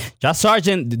 Josh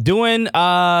Sargent doing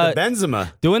the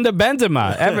Benzema. Doing the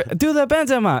Benzema. Do the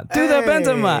Benzema. Do the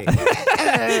Benzema.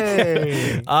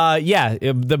 Hey. Yeah,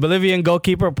 the Bolivian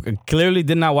goalkeeper clearly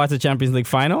did not watch the Champions League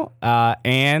final.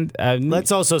 And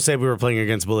let's also say we were playing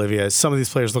against Bolivia. Some of these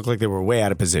players looked like they were way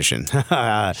out of position.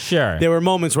 Sure. There were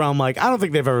moments where I'm like, I don't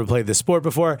think they've ever played this sport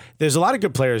before. There's a lot of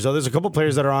good players, though. There's a couple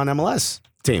players that are on MLS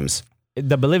teams.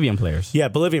 The Bolivian players. Yeah,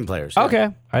 Bolivian players. Yeah. Okay.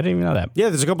 I didn't even know that. Yeah,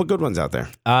 there's a couple good ones out there.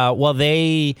 Well,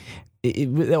 when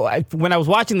I was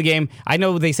watching the game, I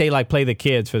know they say like play the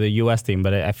kids for the U.S. team,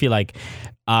 but I feel like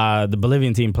the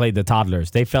Bolivian team played the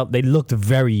toddlers. They looked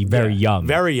very, very young.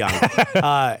 Very young.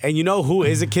 And you know who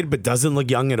is a kid but doesn't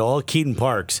look young at all? Keaton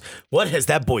Parks. What has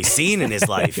that boy seen in his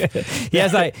life? He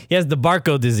has the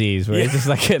Barco disease, where he's just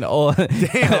like an old,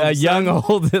 a young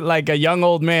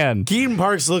old man. Keaton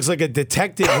Parks looks like a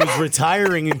detective who's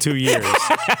retiring in 2 years.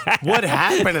 What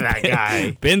happened to that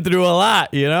guy? Been through a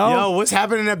lot, you know? Yo, what's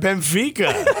happening at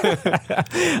Benfica?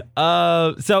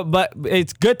 But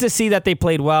it's good to see that they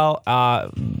played well.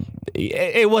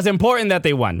 It was important that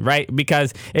they won, right?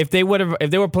 Because if they were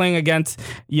playing against,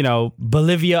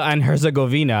 Bolivia and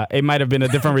Herzegovina, it might have been a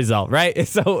different result, right?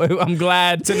 So I'm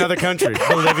glad. It's another country,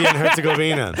 Bolivia and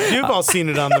Herzegovina. You've all seen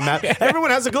it on the map.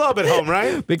 Everyone has a globe at home,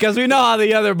 right? Because we know how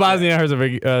the other Bosnia and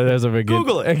Herzegovina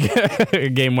Google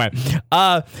it. game went.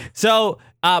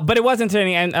 But it was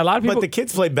entertaining, and a lot of people. But the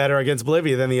kids played better against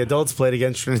Bolivia than the adults played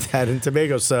against Trinidad and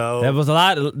Tobago. So there was a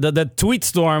lot. The tweet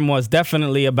storm was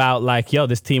definitely about like, yo,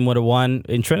 this team would have won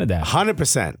in Trinidad.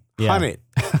 100%. Yeah.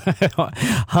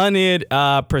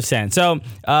 100%. So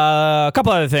a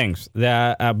couple other things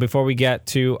that before we get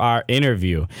to our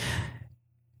interview.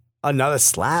 Another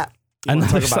slap. You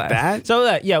want to talk about that? So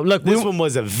look, this one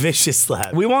was a vicious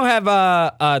slap. We won't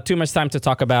have too much time to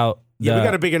talk about. Yeah, we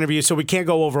got a big interview, so we can't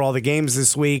go over all the games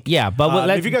this week. Yeah, but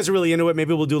if you guys are really into it,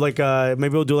 maybe we'll do like an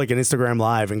Instagram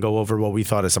live and go over what we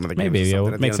thought of some of the games. Maybe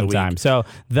we'll make some time. So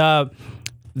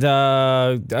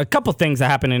a couple things that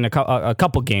happened in a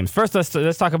couple games. First,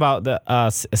 let's talk about the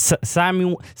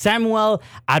Samuel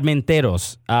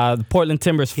Armenteros, the Portland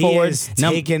Timbers forward. He is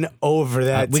taking over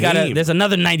that team. There's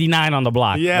another 99 on the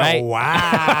block. Yeah, right?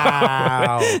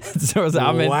 Wow. So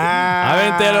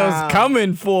Armenteros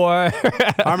coming for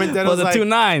the like, 2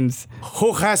 9s.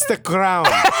 Who has the crown?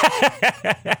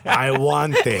 I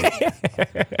want it.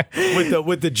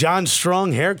 With the John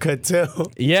Strong haircut too.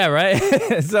 Yeah, right.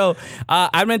 So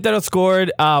Armenteros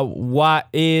scored one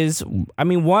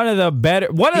of the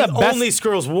best. He only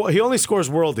scores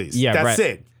worldies. Yeah, that's right.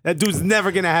 it. That dude's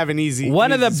never gonna have an easy.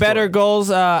 One of the better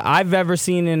goals I've ever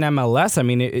seen in MLS. I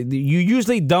mean, you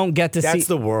usually don't get to see. That's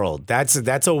the world. That's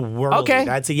a world. Okay.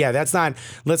 That's not.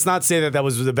 Let's not say that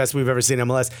was the best we've ever seen in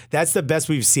MLS. That's the best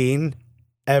we've seen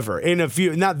ever in a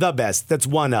few. Not the best. That's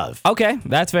one of. Okay,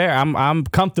 that's fair. I'm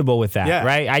comfortable with that. Yeah.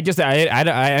 Right. I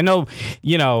know.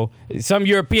 Some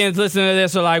Europeans listening to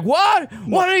this are like, what?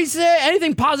 What did he say?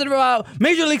 Anything positive about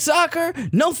Major League Soccer?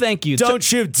 No, thank you.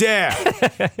 Don't you dare.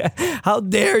 How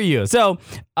dare you? So,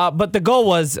 but the goal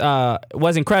was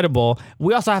incredible.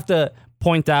 We also have to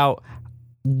point out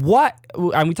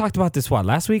and we talked about this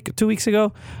last week, 2 weeks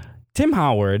ago. Tim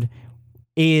Howard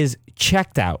is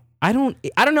checked out. I don't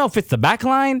know if it's the back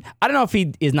line. I don't know if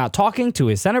he is not talking to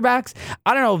his center backs.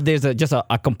 I don't know if there's just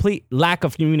a complete lack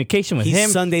of communication with him.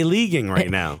 He's Sunday leaguing right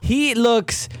now. He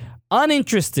looks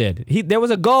uninterested. There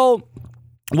was a goal.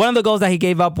 One of the goals that he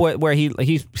gave up where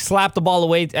he slapped the ball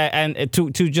away and to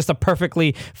just a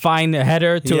perfectly fine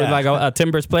header to like a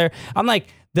Timbers player. I'm like,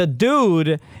 the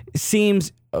dude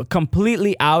seems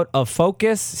completely out of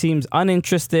focus, seems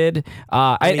uninterested,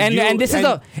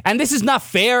 this is not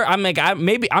fair. I'm like,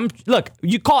 look,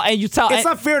 you call and you tell. It's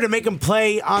not fair to make him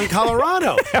play on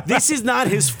Colorado. This is not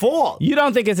his fault. You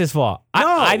don't think it's his fault? No,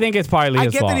 I think it's partly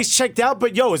his fault. I get that he's checked out,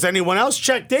 but is anyone else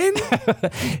checked in?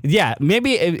 Yeah,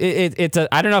 maybe it's a.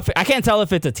 I don't know if I can't tell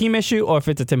if it's a team issue or if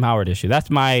it's a Tim Howard issue. That's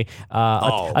my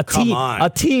a team Howard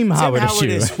issue. Tim Howard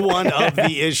is one of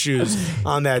the issues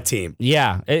on that team.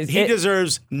 Yeah, he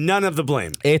deserves none of the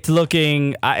blame. It's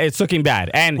looking bad.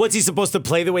 And what's he supposed to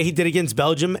play the way he did against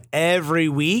Belgium every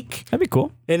week? That'd be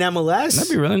cool. In MLS?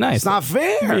 That'd be really nice. It's not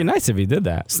fair. It'd be nice if he did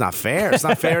that. It's not fair. It's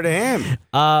not fair to him.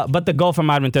 But the goal from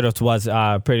Armenteros was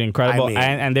pretty incredible.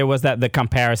 And there was the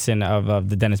comparison of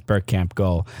the Dennis Bergkamp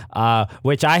goal,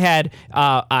 which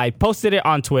I posted it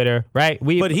on Twitter, right?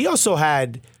 But he also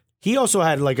had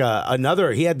like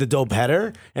he had the dope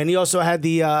header, and he also had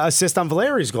the assist on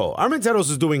Valeri's goal. Armenteros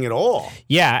is doing it all.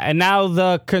 Yeah, and now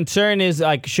the concern is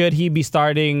like, should he be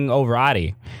starting over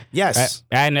Adi? Yes,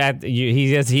 right? And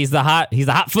he's the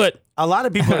hot foot A lot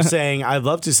of people are saying I'd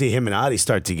love to see him and Adi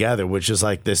start together, which is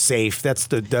like the safe. That's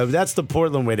the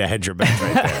Portland way to hedge your bets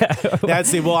right there. That's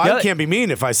the I can't be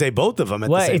mean if I say both of them at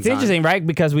the same time. It's interesting, right?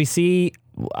 Because we see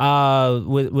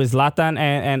with Zlatan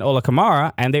and Ola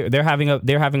Kamara, and they're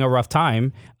having a rough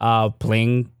time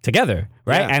playing together,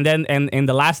 right? Yeah. And then in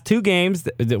the last two games,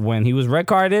 when he was red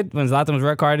carded, when Zlatan was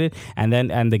red carded, and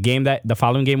the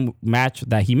following game match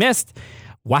that he missed.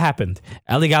 What happened?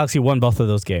 LA Galaxy won both of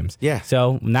those games. Yeah.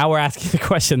 So now we're asking the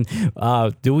question,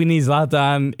 do we need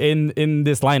Zlatan in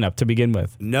this lineup to begin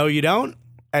with? No, you don't.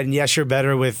 And yes, you're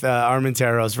better with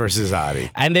Armenteros versus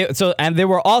Adi. And they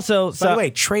were also... By the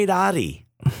way, trade Adi.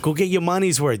 Go get your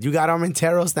money's worth. You got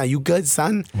Armenteros now. You good,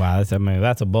 son? Wow,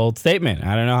 that's a bold statement.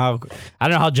 I don't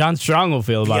know how John Strong will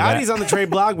feel about that. Adi's on the trade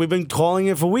block. We've been calling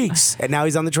it for weeks, and now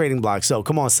he's on the trading block. So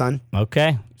come on, son.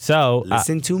 Okay. So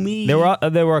listen to me. There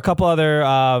were a couple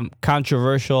other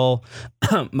controversial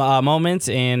moments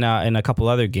in a couple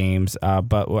other games,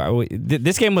 but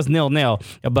this game was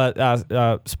 0-0.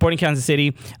 But Sporting Kansas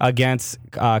City against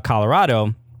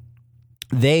Colorado.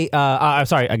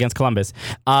 Against Columbus.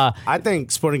 I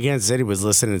think Sporting Kansas City was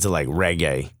listening to like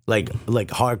reggae, like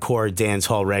hardcore dance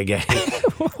hall reggae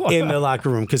in the locker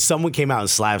room because someone came out and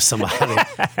slapped somebody,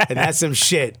 and that's some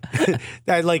shit.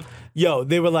 That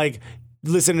they were like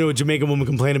listening to a Jamaican woman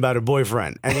complain about her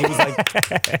boyfriend, and he was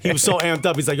like, he was so amped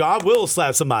up. He's like, I will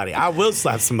slap somebody. I will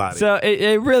slap somebody. So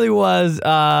it really was.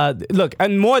 Look,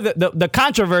 and more the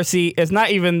controversy is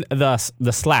not even the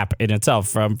slap in itself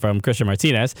from Christian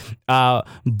Martinez,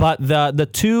 but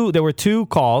there were two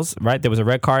calls, right? There was a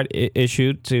red card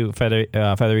issued to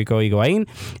Federico Higuain,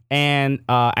 and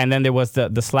then there was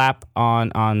the slap on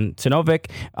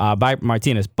Sinovic by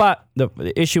Martinez. But the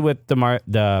issue with the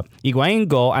Higuain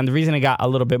goal, and the reason it got a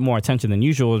little bit more attention than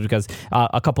usual was because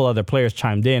a couple other players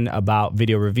chimed in about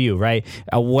video review, right?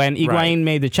 When Higuain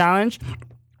made the challenge,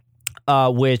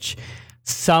 which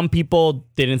some people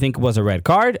didn't think was a red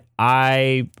card,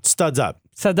 studs up.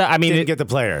 Said that. I mean, didn't get the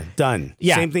player done.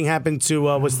 Yeah. Same thing happened to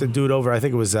what's the dude over? I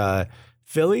think it was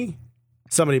Philly.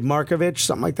 Somebody, Markovic,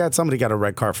 something like that. Somebody got a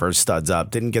red card for studs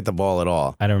up. Didn't get the ball at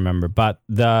all. I don't remember. But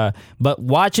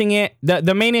watching it,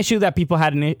 the main issue that people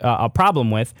had a problem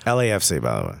with, LAFC,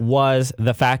 by the way, was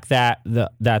the fact that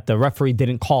the referee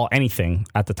didn't call anything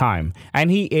at the time, and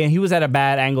he was at a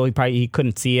bad angle. He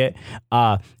couldn't see it.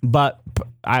 But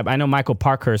I know Michael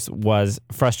Parkhurst was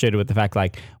frustrated with the fact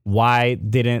why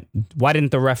didn't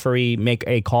the referee make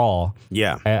a call?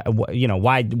 Yeah.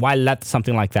 Why let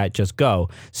something like that just go?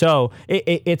 So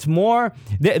it's more.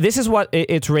 This is what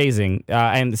it's raising,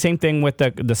 and the same thing with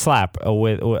the slap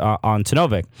on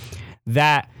Sinovic,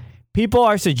 that people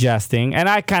are suggesting, and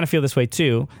I kind of feel this way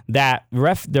too, that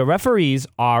the referees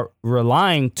are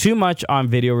relying too much on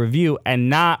video review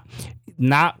and not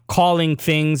calling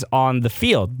things on the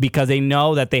field because they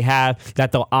know that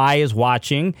the eye is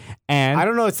watching. And I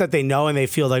don't know, it's that they know and they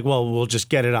feel like, well, we'll just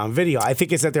get it on video. I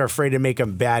think it's that they're afraid to make a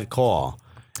bad call.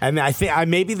 And I think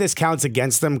maybe this counts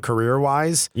against them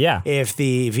career-wise. Yeah. If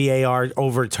the VAR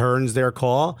overturns their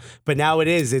call. But now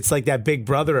it's like that big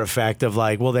brother effect of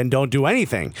well, then don't do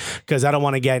anything because I don't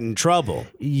want to get in trouble.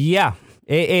 Yeah.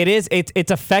 It is. It's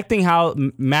affecting how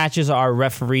matches are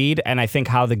refereed, and I think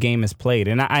how the game is played.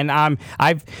 And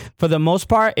I've for the most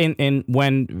part, in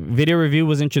when video review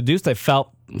was introduced, I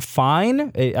felt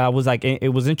fine.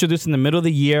 It was introduced in the middle of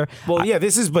the year. Well, yeah,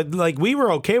 but we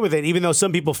were okay with it, even though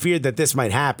some people feared that this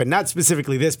might happen. Not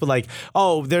specifically this, but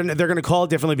they're going to call it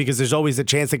differently because there's always a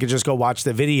chance they could just go watch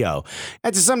the video.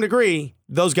 And to some degree,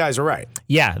 those guys are right.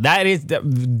 Yeah, that is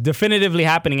definitively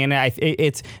happening, and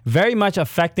it's very much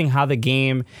affecting how the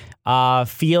game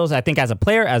feels. I think as a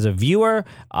player, as a viewer,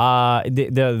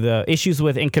 the issues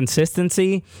with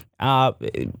inconsistency.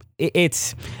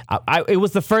 It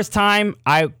was the first time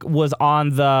I was on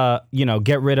the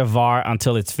get rid of VAR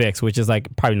until it's fixed, which is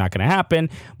probably not going to happen.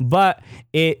 But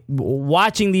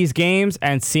watching these games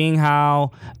and seeing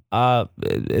how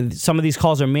some of these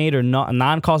calls are made or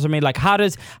non-calls are made, how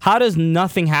does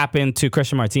nothing happen to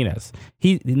Christian Martinez?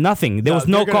 Nothing. There was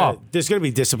no call. There's going to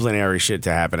be disciplinary shit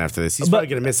to happen after this. He's probably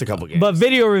going to miss a couple games. But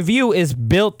video review is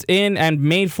built in and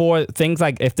made for things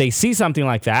like if they see something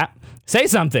like that, say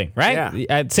something, right?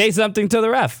 Yeah. Say something to the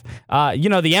ref. The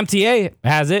MTA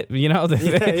has it.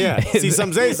 Yeah. See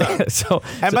some, say some.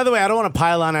 And by the way, I don't want to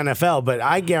pile on NFL, but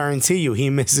I guarantee you he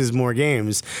misses more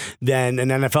games than an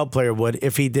NFL player would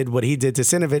if he did what he did to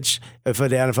Sinovic, if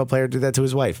an NFL player did that to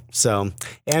his wife. So,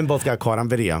 and both got caught on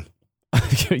video.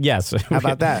 Yes. How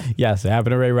about that? Yes, it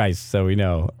happened to Ray Rice, so we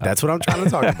know. That's what I'm trying to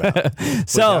talk about.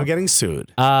 So without getting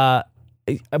sued. But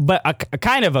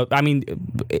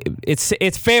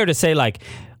it's fair to say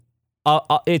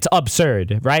it's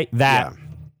absurd, right? That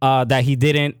he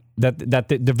didn't. That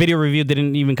the video review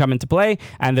didn't even come into play,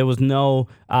 and there was no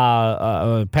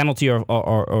penalty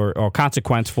or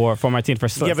consequence for Martin for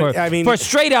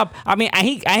straight up. I mean,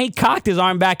 he cocked his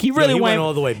arm back. He really went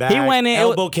all the way back. He went in.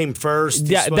 Elbow came first.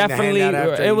 Yeah, definitely.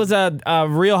 It was a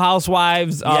Real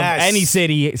Housewives of any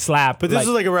city slap. But this is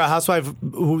like a Real Housewife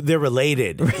who they're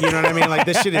related. You know what I mean? Like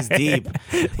this shit is deep.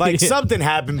 Like something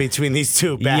happened between these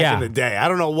two back in the day. I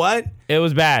don't know what. It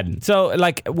was bad. So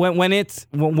like when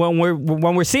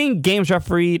we're seeing games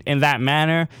refereed in that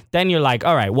manner, then you're like,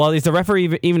 all right, well, is the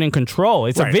referee even in control?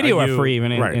 It's a video referee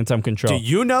even in some control. Do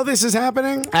you know this is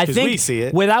happening? I think we see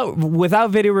it. Without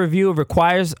video review, it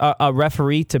requires a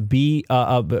referee to be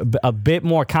a bit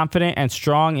more confident and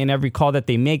strong in every call that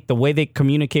they make, the way they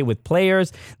communicate with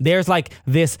players. There's like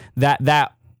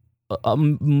that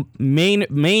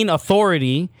main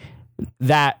authority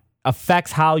that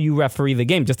affects how you referee the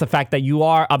game. Just the fact that you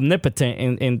are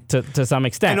omnipotent to some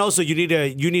extent. And also you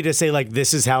need to say like,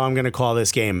 this is how I'm going to call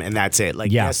this game, and that's it.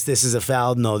 Like, yes, this is a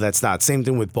foul. No, that's not. Same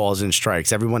thing with balls and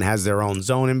strikes. Everyone has their own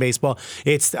zone in baseball.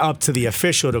 It's up to the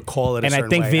official to call it. And I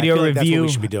think video review. That's what we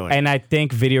should be doing. And I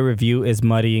think video review is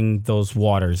muddying those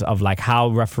waters of like how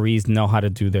referees know how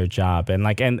to do their job and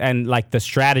like the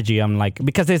strategy. I'm like,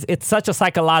 because it's such a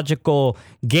psychological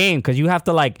game because you have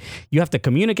to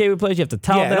communicate with players. You have to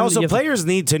tell them. Also, players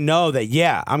need to know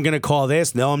that, I'm going to call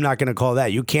this. No, I'm not going to call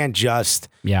that. You can't just,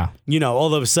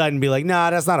 all of a sudden be like, nah,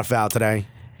 that's not a foul today.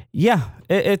 Yeah,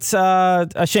 it's a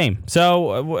shame.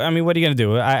 So, I mean, what are you going to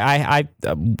do? I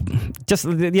just,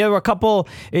 there were a couple,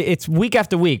 it's week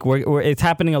after week where it's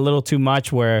happening a little too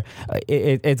much where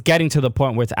it's getting to the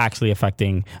point where it's actually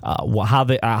affecting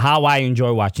how I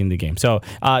enjoy watching the game. So,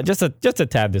 just a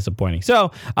tad disappointing.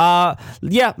 So,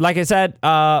 like I said,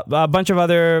 a bunch of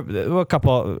a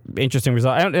couple interesting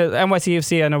results.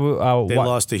 NYCFC, I know. They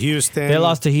lost to Houston. They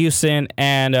lost to Houston,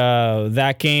 and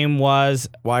that game was...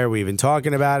 Why are we even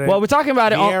talking about it? Well, we're talking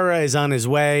about it. Vieira is on his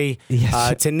way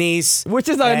to Nice. Which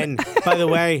is... And, by the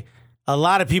way, a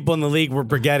lot of people in the league were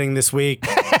brigading this week.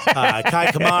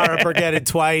 Kai Kamara brigaded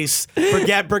twice.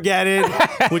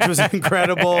 Brigaded, which was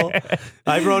incredible.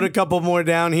 I wrote a couple more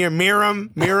down here.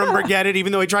 Miram brigaded,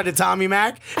 even though he tried to Tommy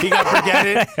Mac. He got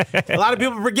brigaded. A lot of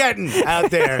people brigading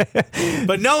out there.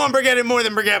 But no one brigaded more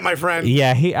than Brigat, my friend.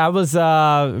 Yeah, I was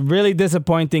really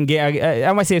disappointing.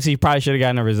 NYCFC probably should have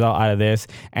gotten a result out of this.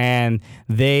 And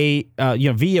they,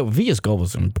 Villa's goal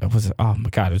was, oh my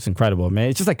God, it was incredible, man.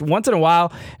 It's just like once in a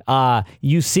while,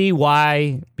 you see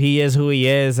why he is who he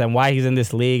is and why he's in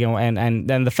this league, and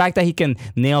the fact that he can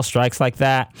nail strikes like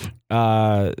that.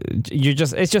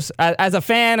 It's just as a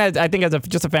fan, I think as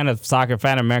a fan of soccer,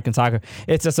 fan of American soccer,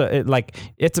 it's just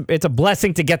it's a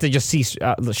blessing to get to just see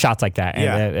shots like that,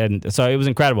 and so it was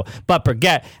incredible. But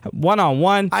Brigat,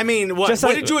 1-on-1. I mean, what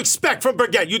did you expect from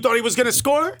Brigat? You thought he was going to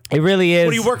score? It really is.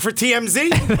 What, do you work for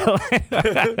TMZ?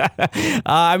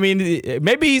 I mean,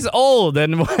 maybe he's old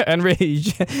and really,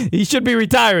 he should be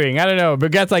retiring. I don't know.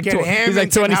 Brigat's like he's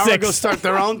like 26. Go start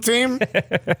their own team.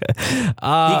 He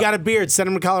got a beard. Send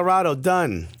him to Colorado.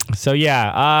 Done. So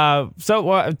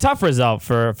tough result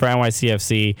for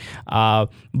NYCFC,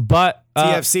 but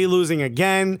TFC losing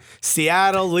again.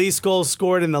 Seattle, least goals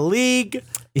scored in the league.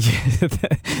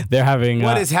 They're having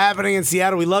what is happening in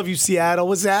Seattle? We love you, Seattle.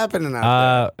 What's happening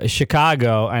out there?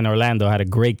 Chicago and Orlando had a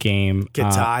great game.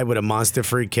 Get tied with a monster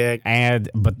free kick,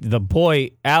 but the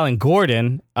boy Alan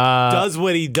Gordon does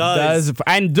what he does,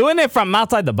 and doing it from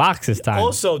outside the box this time.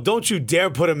 Also, don't you dare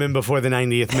put him in before the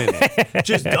 90th minute.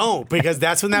 Just don't, because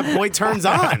that's when that boy turns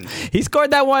on. He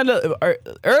scored that one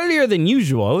earlier than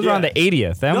usual. It was around the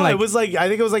 80th. It was like, I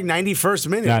think it was like 91st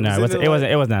minute. No, it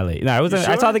wasn't that late. No, it was. Sure?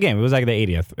 I saw the game. It was like the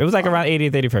 80th. It was like around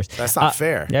 80th, 81st. That's not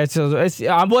fair. Yeah,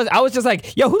 I was just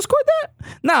like, yo, who scored that?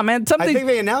 Nah, man, something. I think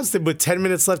they announced it with 10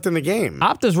 minutes left in the game.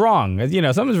 Opta's wrong.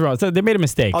 Something's wrong. So they made a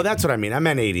mistake. Oh, that's what I mean. I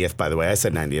meant 80th, by the way. I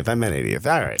said 90th. I meant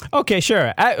 80th. All right. Okay,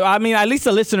 sure. I mean, at least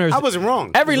the listeners. I wasn't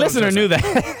wrong. Every listener knew that.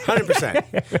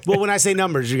 100%. Well, when I say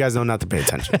numbers, you guys know not to pay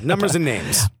attention. Numbers and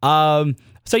names.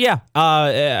 So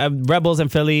Rebels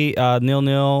and Philly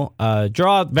 0-0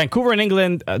 draw. Vancouver and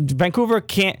England. Vancouver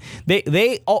can't.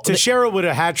 Teixeira with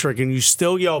a hat trick, and you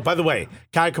still by the way,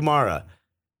 Kai Kamara.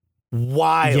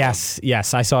 Wild.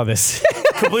 Yes, I saw this.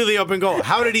 Completely open goal.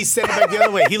 How did he send it back the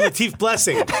other way? He Latif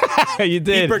blessing. You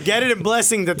did. He forgetted and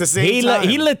blessing at the same time.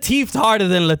 He Latifed harder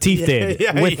than Latif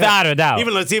did, without a doubt.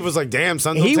 Even Latif was like, "Damn,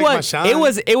 son, don't take my shot."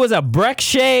 It was a Breck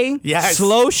Shea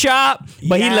slow shot,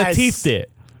 but he Latifed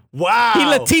it. Wow. He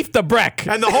Latifed the Breck.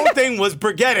 And the whole thing was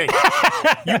brigading.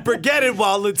 You Brigetted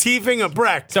while Latifing a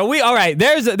Brecht. So all right.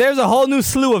 There's a whole new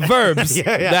slew of verbs.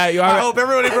 Yeah. That I hope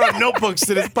everybody brought notebooks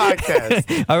to this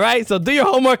podcast. All right. So do your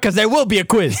homework because there will be a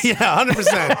quiz. Yeah,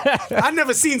 100%. I've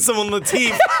never seen someone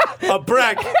Latif a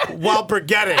Brecht while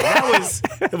Brigetting.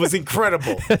 It was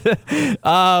incredible.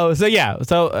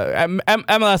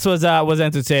 MLS was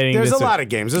entertaining. There's a lot of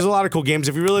games. There's a lot of cool games.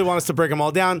 If you really want us to break them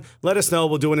all down, let us know.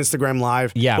 We'll do an Instagram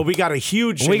live. Yeah. But we got a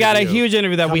huge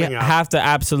interview that we coming up. have to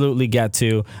absolutely get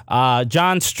to.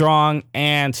 John Strong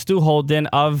and Stu Holden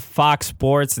of Fox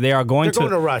Sports. They're going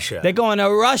to Russia. They're going to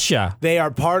Russia. They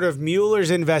are part of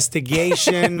Mueller's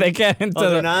investigation. They get into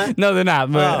they're not? No, they're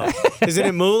not. But Isn't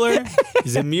it Mueller?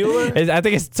 Is it Mueller? I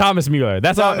think it's Thomas Mueller.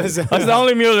 That's the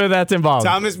only Mueller that's involved.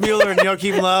 Thomas Mueller and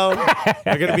Joachim Low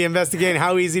are going to be investigating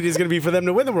how easy it is going to be for them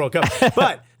to win the World Cup.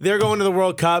 But they're going to the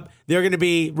World Cup. They're going to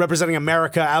be representing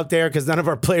America out there because none of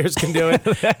our players can do it.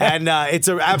 And it's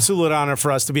an absolute honor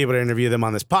for us to be able to interview them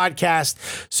on this podcast.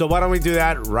 So why don't we do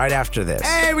that right after this?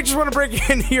 Hey, we just want to break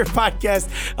into your podcast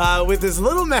with this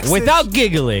little message. Without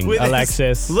giggling,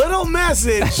 Alexis. Little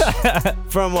message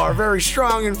from our very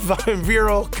strong and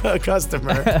virile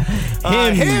customer.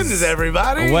 Hims,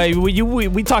 everybody.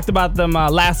 We talked about them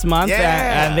last month,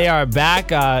 and they are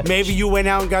back. Maybe you went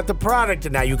out and got the product,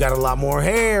 and now you got a lot more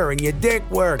hair and your dick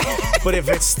work. But if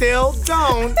it still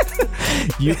don't,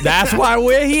 that's why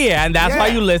we're here, and that's why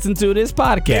you listen to this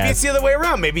podcast. Maybe it's the other way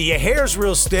around. Maybe your hair's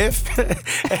real stiff,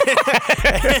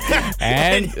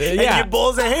 and your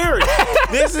balls are hairy.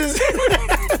 This is.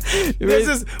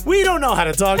 We don't know how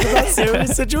to talk about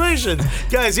serious situations,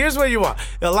 guys. Here's what you want.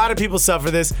 A lot of people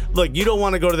suffer this. Look, you don't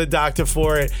want to go to the doctor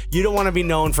for it. You don't want to be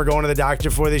known for going to the doctor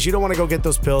for this. You don't want to go get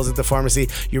those pills at the pharmacy.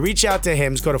 You reach out to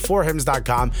Hims. Go to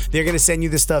 4hims.com. They're going to send you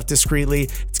the stuff discreetly.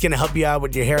 It's going to help you out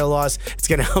with your hair loss. It's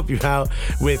going to help you out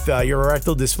with your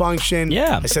erectile dysfunction.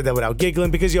 Yeah. I said that without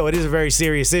giggling because, it is a very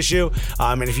serious issue.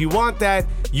 And if you want that,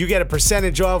 you get a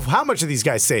percentage off. How much are these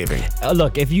guys saving?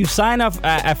 Look, if you sign up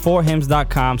at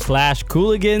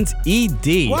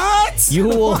 4hims.com/CooligansED. What?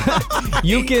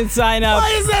 You can sign up.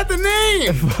 Why is that the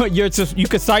name? You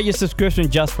could start your subscription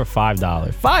just for $5.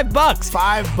 $5.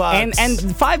 $5. And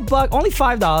 $5, only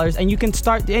 $5, and you can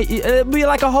start. It'll be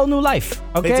like a whole new life.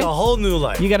 Okay. It's a whole new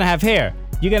life. You're gonna have hair.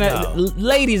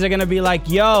 Ladies are gonna be like,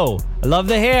 yo, I love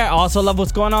the hair. I also love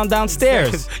what's going on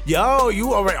downstairs. Yo,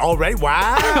 you already?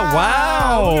 Wow.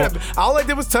 Wow. All I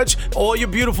did was touch all your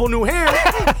beautiful new hair,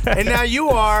 and now you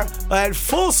are at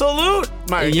full salute,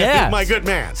 my good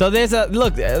man. So there's a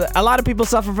lot of people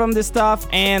suffer from this stuff,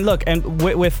 and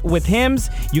with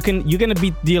Hims, you're gonna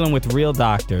be dealing with real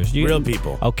doctors, real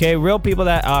people. Okay, real people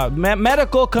that are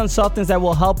medical consultants that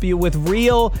will help you with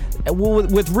real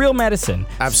medicine.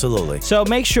 Absolutely. So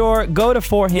make sure go to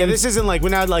 4hims. Yeah, this isn't like we're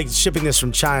not like shipping this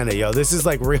from China, yo. This is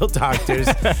like real doctors.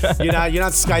 You're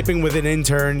not Skyping with an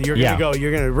intern.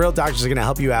 Real doctors are gonna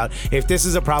help you out. If this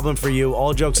is a problem for you,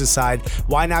 all jokes aside,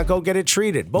 why not go get it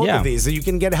treated? Both of these, you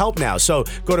can get help now. So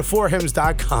go to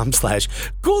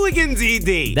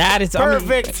 4hims.com/CooligansED. That is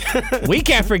perfect. We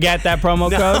can't forget that promo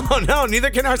code. No, neither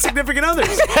can our significant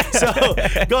others. So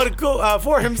go to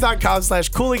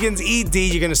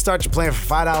 4hims.com/CooligansED. You're gonna start your plan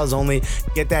for $5 only.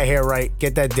 Get that hair right.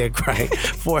 Get that dick right.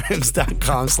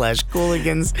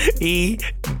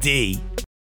 4hims.com/CooligansED.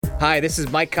 Hi, this is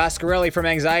Mike Coscarelli from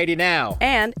Anxiety Now.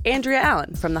 And Andrea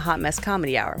Allen from the Hot Mess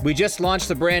Comedy Hour. We just launched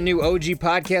the brand new OG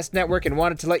Podcast Network and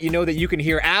wanted to let you know that you can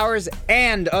hear ours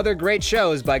and other great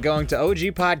shows by going to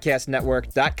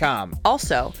ogpodcastnetwork.com.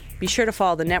 Also, be sure to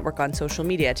follow the network on social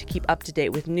media to keep up to date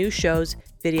with new shows,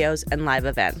 videos, and live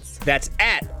events. That's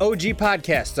at OG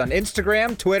Podcasts on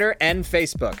Instagram, Twitter, and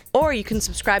Facebook. Or you can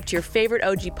subscribe to your favorite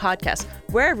OG podcast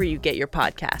wherever you get your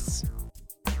podcasts.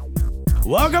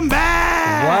 Welcome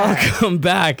back.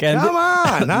 And come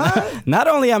on, huh? Not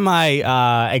only am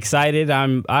I excited,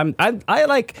 part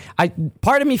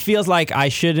of me feels like I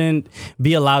shouldn't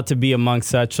be allowed to be among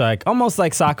such almost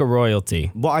like soccer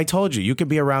royalty. Well, I told you can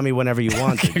be around me whenever you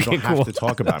want. You don't have to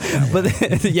talk about me that way.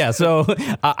 But yeah, so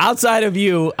outside of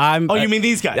you, I'm. Oh, you mean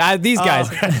these guys? These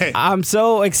guys. Okay. I'm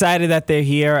so excited that they're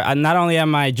here. Not only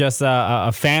am I just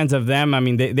fans of them, I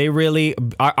mean they really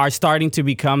are starting to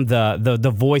become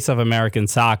the voice of American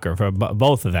soccer for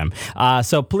both of them.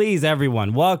 So please,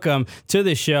 everyone, welcome to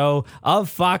the show of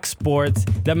Fox Sports,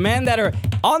 the men that are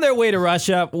on their way to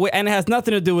Russia, and it has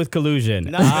nothing to do with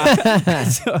collusion. They're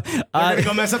going to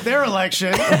go mess up their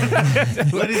election.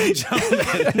 Ladies and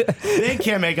gentlemen, they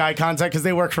can't make eye contact because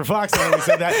they work for Fox. I already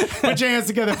said that. Put your hands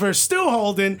together for Stu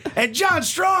Holden and John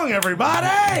Strong,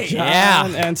 everybody.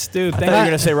 John and Stu. I thought you were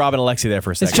going to say Robin Alexi there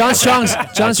for a second. It's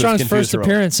John Strong's first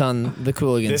appearance on the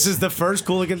Cooligans. This is the first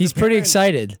Cooligans. He's pretty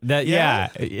excited. Yeah.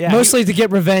 Mostly to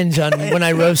get revenge on when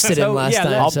I roasted him last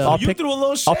time.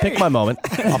 I'll pick my moment.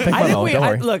 Don't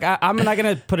worry. Look, I'm not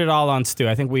going to put it all on Stu.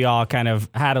 I think we all kind of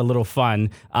had a little fun.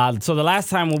 So the last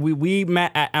time when we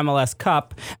met at MLS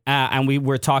Cup and we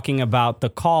were talking about the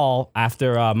call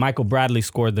after Michael Bradley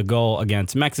scored the goal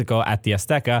against Mexico at the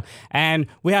Azteca, and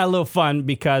we had a little fun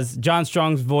because John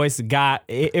Strong's voice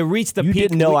it reached the peak. You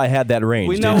didn't know I had that range,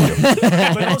 we know. did you?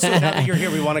 But also, now that you're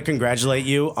here, we want to congratulate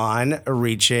you on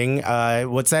reaching,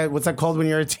 what's that called when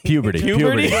you're a teen? Puberty.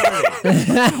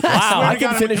 Wow. I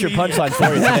can finish your punchline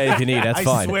for you today if you need. That's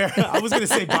fine. I swear, I was going to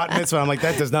say bat mitzvah. I'm like,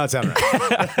 that does not sound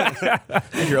right.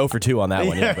 You're 0 for 2 on that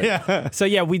one. Yeah. So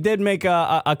yeah, we did make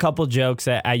a couple jokes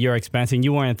at your expense, and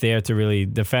you weren't there to really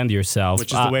defend yourself.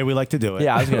 Which is the way we like to do it.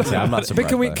 Yeah, I was going to say, I'm not surprised.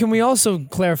 But can we also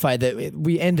clarify that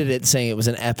we ended it saying it was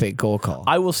an epic goal call?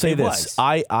 I will say this.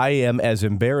 I am as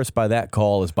embarrassed by that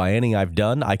call as by anything I've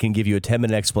done. I can give you a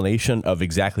 10-minute explanation of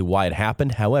exactly why it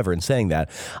happened. However, in saying that,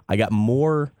 I got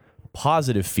more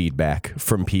positive feedback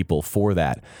from people for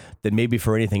that than maybe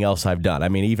for anything else I've done. I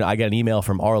mean, even I got an email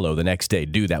from Arlo the next day.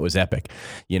 Dude, that was epic.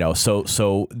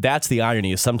 So that's the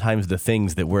irony, is sometimes the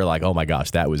things that we're like, oh my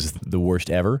gosh, that was the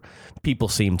worst ever, people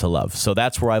seem to love. So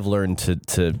that's where I've learned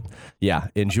to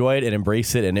enjoy it and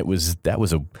embrace it. And that was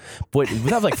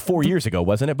like 4 years ago,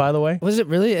 wasn't it, by the way? Was it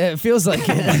really? It feels like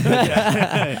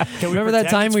it. Remember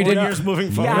that time we didn't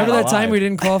Remember that time we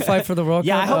didn't qualify for the World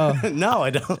Cup? No,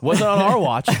 I don't. Wasn't on our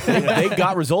watch. They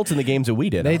got results in the games that we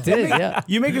did. They did, yeah.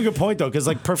 You make a good point, though, because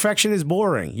like perfection is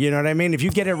boring. You know what I mean? If you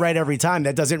get it right every time,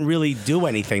 that doesn't really do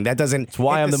anything. That doesn't. That's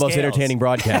why I'm the most entertaining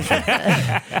broadcaster.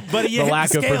 But the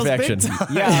lack of perfection.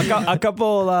 Yeah, a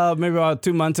couple maybe about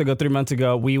 3 months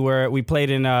ago, we played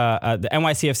in the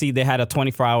NYCFC. They had a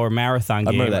 24-hour marathon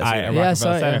game. I remember that. At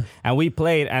Rockefeller Center, and we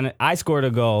played, and I scored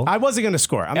a goal. I wasn't going to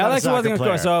score. I'm not Alex a soccer wasn't player.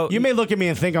 gonna score, so you may look at me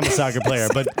and think I'm a soccer player,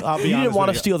 but I'll be You honest didn't want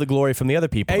to with steal the glory from the other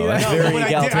people. Though. No, That's very I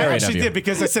egalitarian actually of you. did,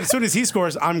 because I said as soon as he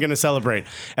scores, I'm going to celebrate.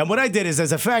 And what I did is,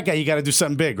 as a fat guy, you got to do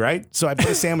something big, right? So I put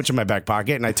a sandwich in my back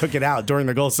pocket and I took it out during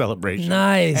the goal celebration.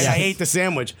 Nice. And I ate the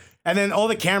sandwich. And then all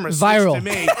the cameras Viral. switched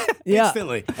to me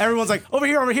instantly. Everyone's like, over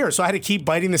here. So I had to keep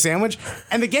biting the sandwich.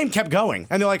 And the game kept going.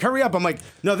 And they're like, hurry up. I'm like,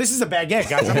 no, this is a baguette,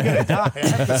 guys. I'm going to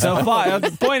die. So far, the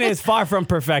point is far from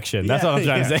perfection. That's what I'm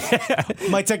trying to say.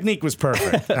 My technique was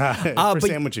perfect for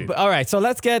sandwich eating. All right, so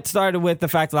let's get started with the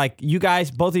fact, like,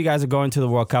 both of you guys are going to the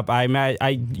World Cup.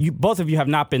 Both of you have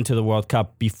not been to the World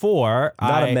Cup before.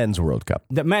 Not a men's World Cup.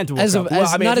 The men's World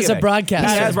Cup. Not as a broadcaster.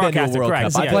 Not as a broadcaster, World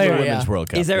correct. Cup. Yeah. Player, Women's World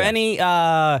Cup. Is there any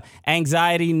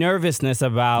anxiety, nervousness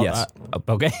about? Yes.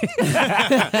 Okay.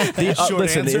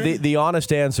 The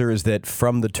honest answer is that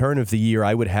from the turn of the year,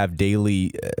 I would have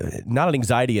daily, not an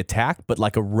anxiety attack, but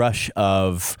like a rush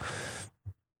of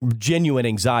genuine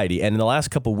anxiety. And in the last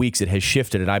couple of weeks, it has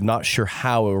shifted, and I'm not sure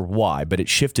how or why, but it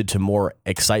shifted to more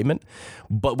excitement.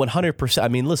 But 100%, I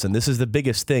mean, listen, this is the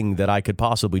biggest thing that I could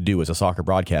possibly do as a soccer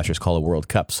broadcaster, is call a World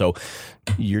Cup. So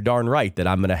you're darn right that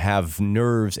I'm going to have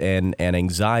nerves and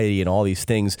anxiety and all these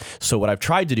things. So what I've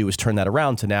tried to do is turn that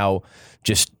around to now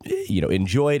just,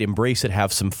 enjoy it, embrace it,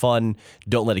 have some fun.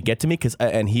 Don't let it get to me,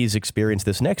 and he's experienced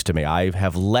this next to me. I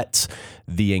have let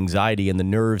the anxiety and the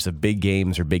nerves of big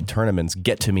games or big tournaments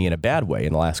get to me in a bad way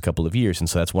in the last couple of years. And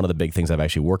so that's one of the big things I've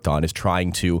actually worked on, is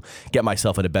trying to get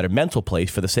myself in a better mental place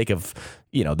for the sake of,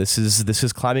 this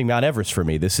is climbing Mount Everest for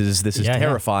me. This is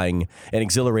terrifying and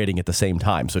exhilarating at the same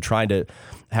time. So trying to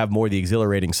have more the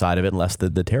exhilarating side of it and less the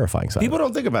terrifying side. People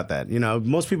don't think about that.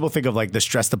 Most people think of like the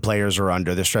stress the players are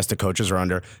under, the stress the coaches are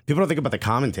under. People don't think about the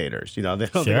commentators. They don't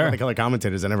think about the color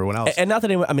commentators and everyone else. And not that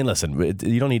listen,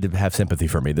 you don't need to have sympathy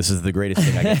for me. This is the greatest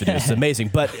thing I get to do. It's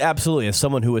amazing. But absolutely, as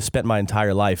someone who has spent my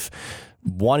entire life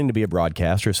wanting to be a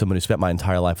broadcaster, someone who spent my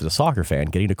entire life as a soccer fan,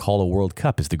 getting to call a World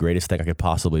Cup is the greatest thing I could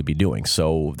possibly be doing.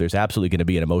 So there's absolutely going to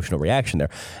be an emotional reaction there.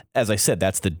 As I said,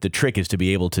 that's the trick, is to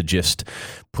be able to just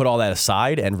put all that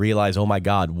aside and realize, oh my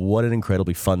God, what an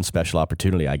incredibly fun, special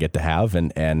opportunity I get to have.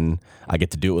 And I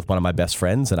get to do it with one of my best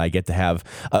friends, and I get to have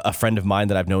a friend of mine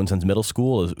that I've known since middle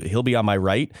school. He'll be on my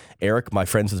right. Eric, my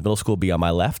friend since middle school, will be on my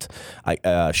left.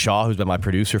 Shaw, who's been my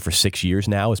producer for 6 years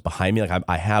now, is behind me. Like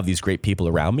I have these great people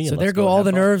around me. So there go all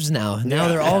the nerves now. Now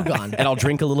they're all gone. And I'll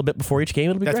drink a little bit before each game.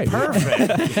 It'll be great.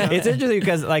 Perfect. It's interesting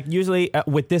because, like, usually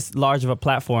with this large of a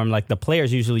platform, like, the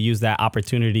players usually use that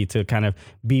opportunity to kind of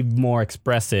be more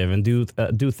expressive aggressive and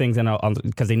do things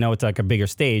because they know it's like a bigger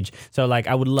stage. So like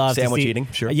I would love sandwich to see, eating,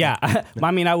 sure. Yeah,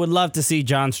 I mean I would love to see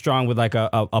John Strong with like a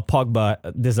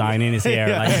Pogba design in his hair.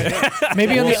 Like.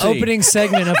 Maybe on the opening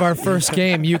segment of our first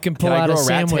game, you can pull out a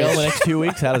sandwich. In the next 2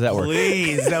 weeks? How does that work?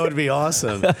 Please, that would be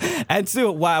awesome. And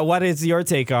Sue, what is your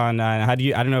take on how do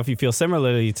you? I don't know if you feel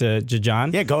similarly to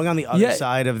John. Yeah, going on the other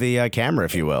side of the camera,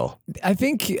 if you will. I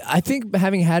think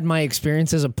having had my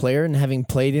experience as a player and having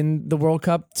played in the World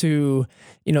Cup, to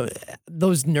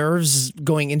those nerves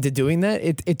going into doing that,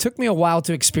 it took me a while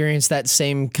to experience that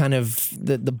same kind of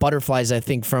the butterflies, I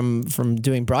think, from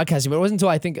doing broadcasting. But it wasn't until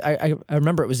I think I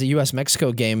remember it was the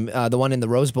U.S.-Mexico game, the one in the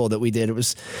Rose Bowl that we did. It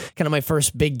was kind of my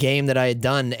first big game that I had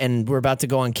done, and we're about to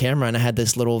go on camera, and I had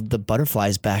the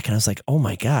butterflies back, and I was like, oh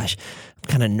my gosh, I'm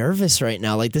kind of nervous right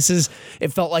now. Like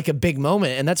it felt like a big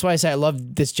moment, and that's why I say I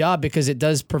love this job, because it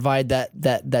does provide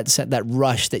that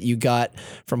rush that you got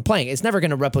from playing. It's never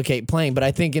going to replicate playing, but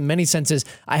I think in many senses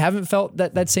I haven't felt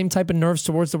that same type of nerves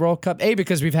towards the World Cup.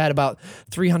 Because we've had about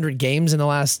 300 games in the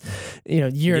last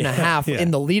year and a half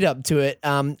in the lead up to it.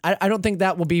 I don't think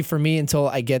that will be for me until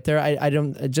I get there. I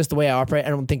don't, just the way I operate, I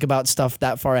don't think about stuff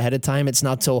that far ahead of time. It's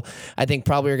not till I think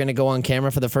probably we're going to go on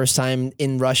camera for the first time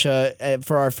in Russia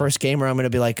for our first game, where I'm going to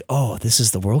be like, oh, this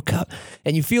is the World Cup.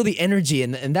 And you feel the energy,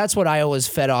 and that's what I always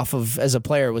fed off of as a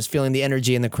player, was feeling the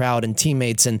energy in the crowd and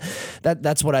teammates, and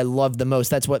that's what I loved the most.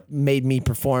 That's what made me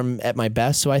perform at my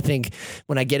best. So I think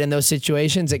when I get in those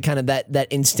situations, it kind of that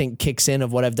instinct kicks in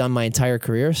of what I've done my entire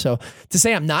career. So to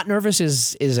say I'm not nervous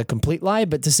is a complete lie,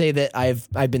 but to say that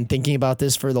I've been thinking about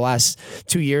this for the last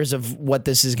 2 years of what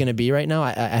this is going to be right now,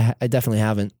 I definitely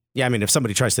haven't. Yeah, I mean, if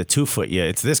somebody tries to 2-foot you,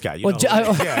 it's this guy.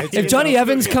 If Johnny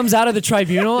Evans comes out of the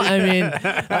tribunal, I mean,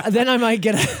 then I might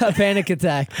get a panic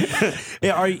attack.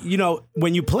 Yeah,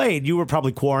 when you played, you were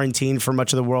probably quarantined for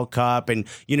much of the World Cup, and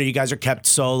you guys are kept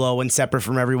solo and separate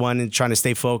from everyone and trying to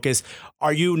stay focused.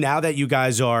 Are you, now that you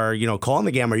guys are calling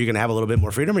the game, are you going to have a little bit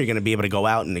more freedom? Are you going to be able to go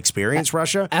out and experience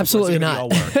Russia? Absolutely not.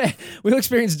 We'll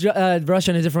experience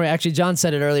Russia in a different way. Actually, John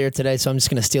said it earlier today, so I'm just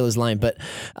going to steal his line. But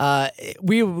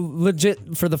we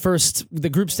legit, for the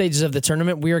group stages of the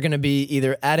tournament, we are going to be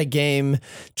either at a game,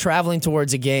 traveling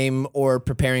towards a game, or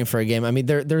preparing for a game. I mean,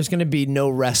 there's going to be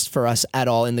no rest for us at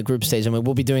all in the group stage. I mean,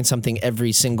 we'll be doing something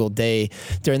every single day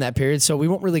during that period, so we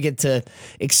won't really get to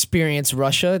experience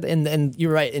Russia. And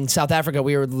you're right, in South Africa,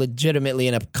 we were legitimately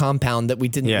in a compound that we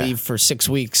didn't leave for 6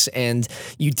 weeks, and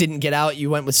you didn't get out. You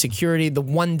went with security. The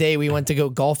one day we went to go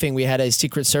golfing, we had a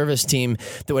Secret Service team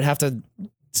that would have to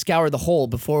scour the hole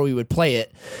before we would play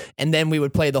it, and then we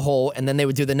would play the hole, and then they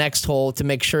would do the next hole to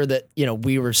make sure that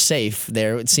we were safe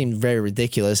there. It seemed very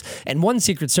ridiculous. And one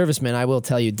Secret Serviceman, I will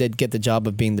tell you, did get the job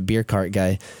of being the beer cart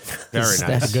guy. Very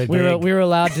nice. We were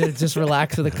allowed to just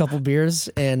relax with a couple beers,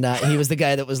 and he was the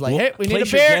guy that was like, "Hey, we need a beer."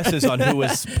 Place your guesses on who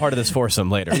was part of this foursome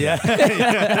later.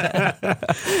 Yeah.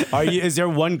 Is there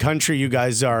one country you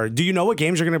guys are? Do you know what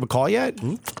games you're going to call yet?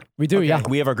 We do. Okay. Yeah.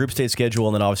 We have our group stage schedule,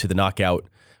 and then obviously the knockout.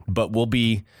 But we'll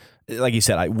be, like you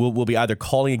said, we'll be either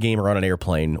calling a game or on an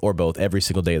airplane, or both, every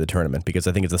single day of the tournament, because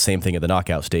I think it's the same thing at the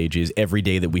knockout stage. Is every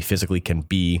day that we physically can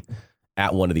be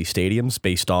at one of these stadiums,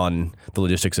 based on the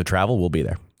logistics of travel, we'll be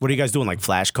there. What are you guys doing? Like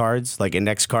flashcards, like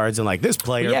index cards, and like this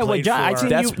player? Yeah, played John,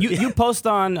 for... actually, you post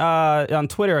on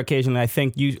Twitter occasionally. I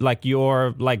think I've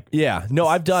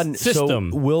done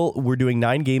system. So we're doing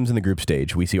 9 games in the group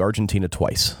stage. We see Argentina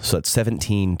twice, so it's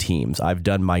 17 teams. I've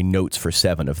done my notes for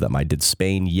 7 of them. I did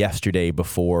Spain yesterday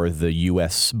before the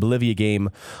U.S. Bolivia game.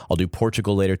 I'll do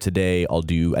Portugal later today. I'll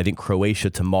do, I think,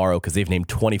 Croatia tomorrow, because they've named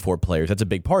 24 players. That's a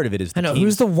big part of it. Is I know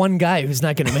who's the one guy who's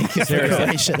not going to make it for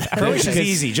Croatia? Croatia's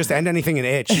easy. Just end anything in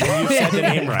itch. You said the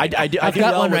name right. I've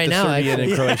got well one right now. Serbian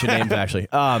and Croatian names, actually.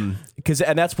 And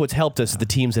that's what's helped us, the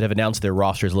teams that have announced their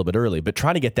rosters a little bit early. But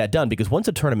trying to get that done, because once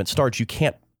a tournament starts, you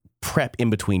can't prep in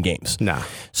between games. Nah.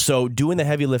 So doing the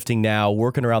heavy lifting now,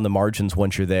 working around the margins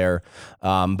once you're there.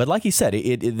 But like you said,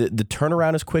 the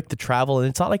turnaround is quick to travel, and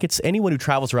it's not like it's anyone who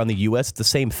travels around the U.S. It's the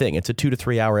same thing. It's a 2 to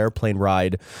 3 hour airplane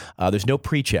ride. There's no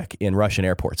pre-check in Russian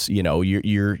airports. You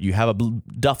have a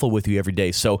duffel with you every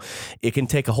day, so it can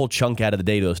take a whole chunk out of the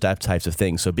day to those types of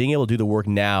things. So being able to do the work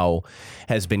now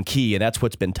has been key, and that's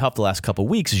what's been tough the last couple of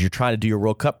weeks. Is you're trying to do your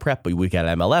World Cup prep, but we got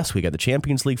MLS, we got the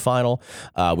Champions League final,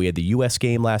 we had the U.S.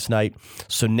 game last night.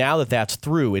 So now that that's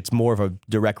through, it's more of a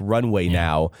direct runway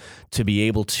now to be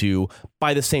able to,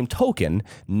 by the same token,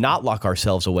 not lock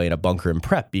ourselves away in a bunker and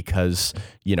prep, because,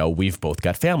 we've both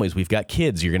got families, we've got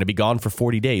kids, you're going to be gone for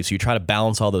 40 days. So you try to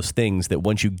balance all those things that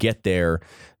once you get there,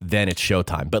 then it's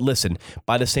showtime. But listen,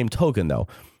 by the same token, though,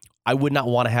 I would not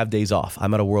want to have days off.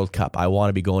 I'm at a World Cup. I want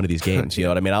to be going to these games. You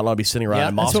know what I mean? I don't want to be sitting around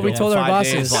in Moscow. That's what we told our 5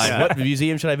 bosses. days, like, what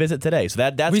museum should I visit today?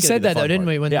 So that's we said that though, didn't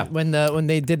we? When When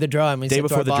they did the draw, and we day said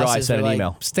before to our the draw, I bosses, sent an we're like,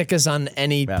 email. Stick us on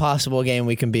any possible game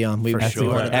we can be on. We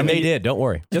And they did. Don't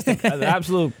worry. Just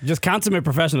absolute, just consummate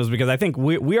professionals, because I think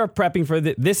we are prepping for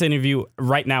this interview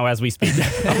right now as we speak.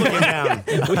 I'm looking down.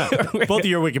 Both of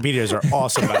your Wikipedias are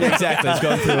awesome. By the way. Exactly. It's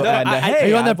going through. Are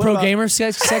you on the pro gamer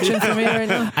section for me right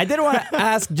now? I did want to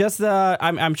ask, just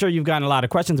I'm sure you've gotten a lot of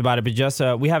questions about it, but just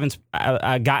we haven't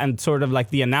gotten sort of like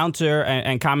the announcer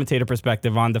and commentator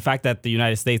perspective on the fact that the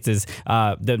United States is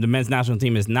the men's national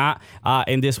team is not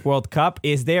in this World Cup.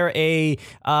 Is there a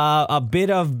bit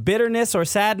of bitterness or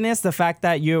sadness, the fact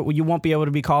that you won't be able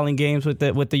to be calling games with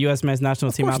the U.S. men's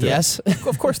national team out there? Yes,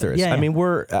 of course there is. Yeah. I mean,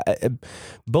 we're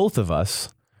both of us.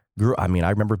 I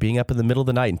remember being up in the middle of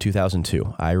the night in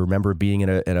 2002. I remember being in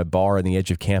a bar on the edge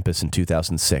of campus in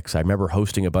 2006. I remember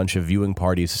hosting a bunch of viewing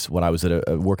parties when I was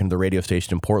working at the radio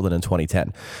station in Portland in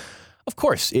 2010. Of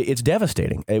course, it's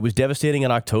devastating. It was devastating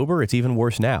in October. It's even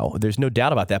worse now. There's no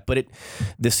doubt about that. But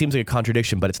this seems like a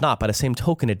contradiction, but it's not. By the same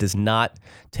token, it does not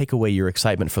take away your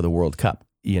excitement for the World Cup.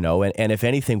 You know, and if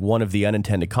anything, one of the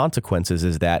unintended consequences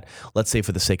is that, let's say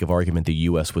for the sake of argument, the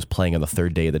U.S. was playing on the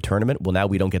third day of the tournament. Well, now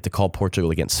we don't get to call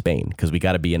Portugal against Spain because we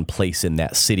got to be in place in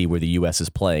that city where the U.S. is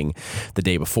playing the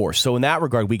day before. So in that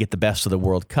regard, we get the best of the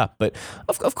World Cup. But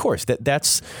of course,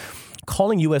 that's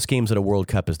calling U.S. games at a World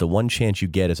Cup is the one chance you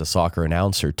get as a soccer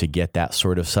announcer to get that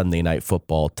sort of Sunday night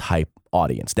football type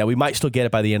audience. Now, we might still get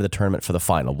it by the end of the tournament for the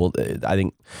final. Well, I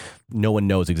think no one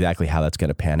knows exactly how that's going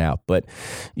to pan out. But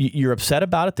you're upset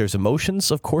about it. There's emotions.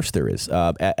 Of course there is.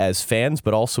 As fans,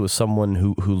 but also as someone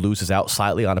who loses out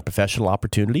slightly on a professional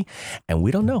opportunity. And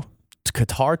we don't know.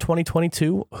 Qatar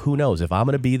 2022, who knows if I'm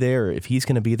going to be there, if he's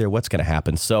going to be there, what's going to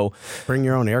happen. So bring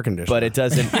your own air conditioner. But it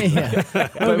doesn't.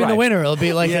 It'll be in the winter. It'll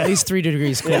be like at least 3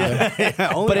 degrees cooler.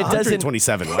 Only but it doesn't.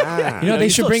 27. Wow. You know, they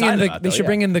should bring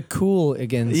in the cool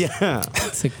again. Yeah.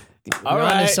 It's like, all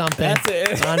right, something. That's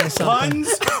it.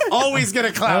 Puns always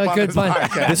gonna clap on good this pun.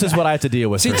 podcast. This is what I have to deal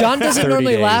with. See, John doesn't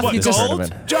normally laugh. What, He just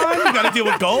gold? John, you got to deal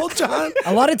with gold, John.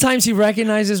 A lot of times he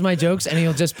recognizes my jokes and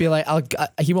he'll just be like,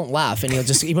 he won't laugh and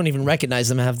he won't even recognize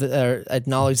them or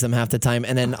acknowledge them half the time.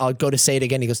 And then I'll go to say it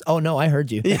again. He goes, "Oh no, I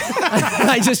heard you."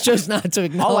 I just chose not to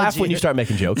acknowledge. I'll laugh when you start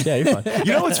making jokes. Yeah, you're fine.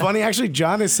 You know what's funny? Actually,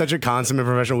 John is such a consummate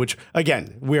professional, which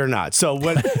again we're not. So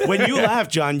when you laugh,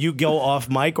 John, you go off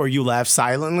mic or you laugh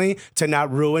silently to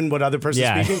not ruin what other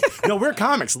person's speaking. No, we're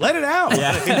comics. Let it out.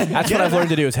 Yeah. That's what I've learned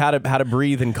to do is how to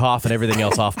breathe and cough and everything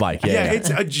else off mic. Yeah, it's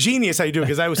a genius how you do it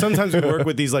because sometimes we work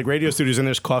with these like radio studios and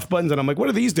there's cough buttons and I'm like, what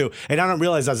do these do? And I don't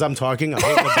realize as I'm talking, I'm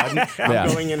hitting the button,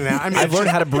 I'm going in and out. I mean, I've learned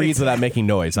how to breathe without making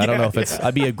noise. I don't know if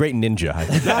I'd be a great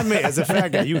ninja. Not me. As a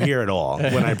fat guy, you hear it all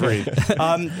when I breathe.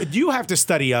 You have to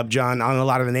study up, John, on a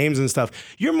lot of the names and stuff.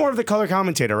 You're more of the color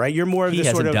commentator, right? You're more of the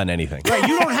sort of done anything. Right,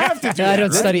 you don't have to do that. I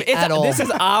don't study at all. This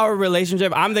is our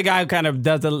relationship. I'm the guy who kind of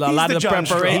does a lot of the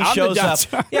preparation. He shows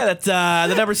up. Yeah, that's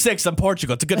the number 6 on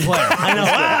Portugal. It's a good player. I know.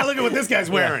 Wow, look at what this guy's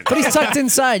wearing. But he's tucked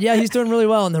inside. Yeah, he's doing really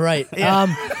well on the right. Yeah.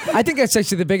 I think that's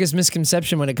actually the biggest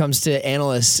misconception when it comes to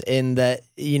analysts in that,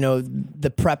 you know, the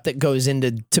prep that goes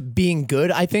into being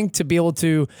good. I think to be able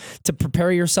to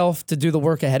prepare yourself to do the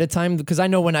work ahead of time, because I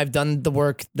know when I've done the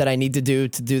work that I need to do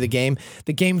the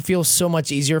game feels so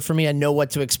much easier for me. I know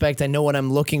what to expect. I know what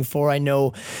I'm looking for. I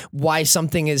know why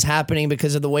something is happening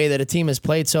because of the way that a team has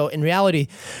played. So in reality,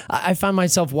 I find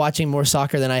myself watching more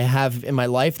soccer than I have in my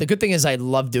life. The good thing is I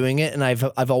love doing it, and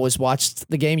I've always watched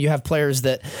the game. You have players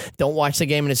that don't watch the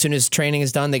game, and as soon as training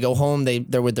is done, they go home.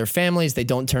 They're with their families. They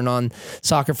don't turn on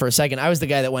soccer for a second. I was the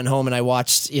guy that went home and I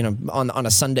watched, you know, on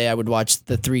a Sunday I would watch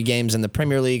the 3 games in the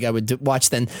Premier League. I would watch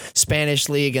then Spanish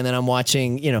League, and then I'm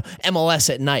watching, you know, MLS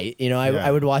at night. You know,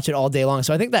 I would watch it all day long.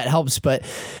 So I think that helps. But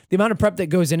the amount of prep that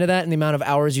goes into that and the amount of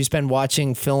hours you spend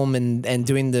watching film and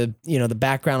doing the, you know, the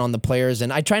background on the players,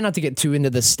 and I try not to get too into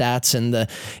the stats and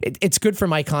it's good for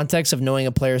my context of knowing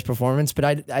a player's performance,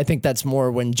 but I think that's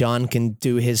more when John can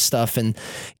do his stuff and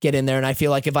get in there. And I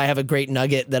feel like if I have a great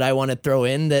nugget that I want to throw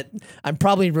in, that I'm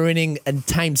probably ruining a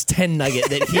times 10 nugget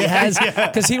that he has,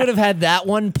 because he would have had that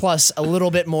one plus a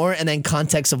little bit more and then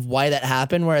context of why that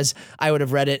happened, whereas I would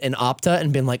have read it in Opta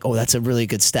and been like, oh, that's a really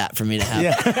good stat for me to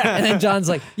have. And then John's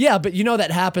like, yeah, but you know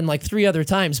that happened like 3 other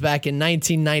times back in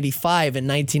 1995 and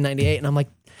 1998, and I'm like,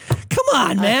 come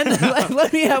on, man.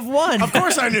 Let me have one. Of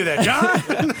course I knew that,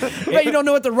 John. But you don't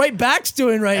know what the right back's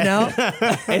doing right now.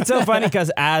 It's so funny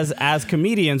because as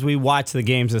comedians, we watch the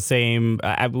games the same.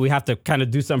 We have to kind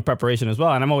of do some preparation as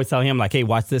well. And I'm always telling him, like, hey,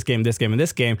 watch this game, and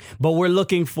this game. But we're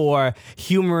looking for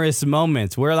humorous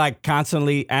moments. We're like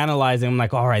constantly analyzing. I'm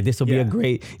like, all right, this will be a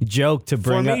great joke to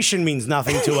bring Formation means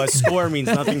nothing to us. Score means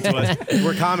nothing to us.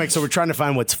 We're comics, so we're trying to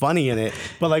find what's funny in it.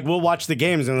 But like, we'll watch the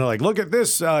games and they're like, look at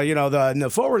this. The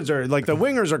forwards are like, the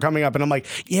wingers are coming up. And I'm like,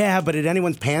 yeah, but did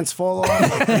anyone's pants fall off?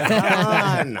 Like, come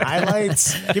on,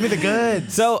 highlights. Give me the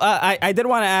goods. So I did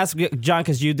want to ask, John,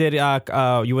 because you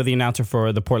were the announcer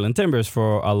for the Portland Timbers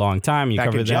for a long time. You Back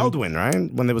covered at Geldwin,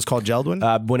 right? When it was called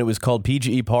Geldwin? When it was called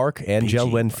PGE Park and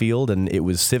Geldwin Field, and it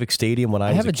was Civic Stadium when I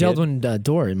was have a kid. Geldwin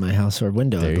door in my house, or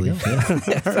window, I believe.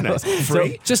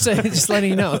 Free? Just letting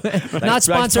you know. Not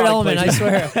sponsored element, I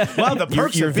swear. Well, the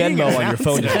perks your of being Venmo an on your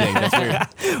phone just dinged.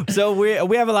 That's weird. So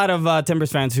we have a lot of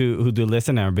Timbers fans who do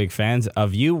listen and are big fans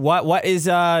of you. What is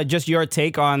just your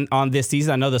take on this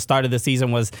season? I know the start of the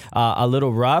season was a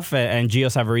little rough, and Gio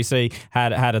Savarese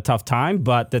had a tough time.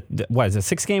 But what is it,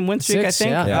 6-game win streak? I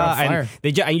think.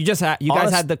 Yeah, and you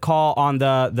guys had the call on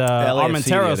the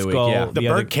Armenteros goal. The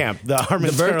Bergkamp, the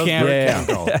Armenteros Bergkamp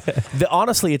goal.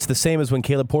 Honestly, it's the same as when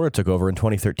Caleb Porter took over in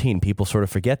 2013. People sort of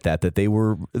forget that they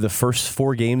were the first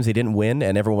 4 games they didn't win,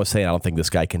 and everyone was saying, I don't think this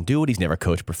guy can do it. He's never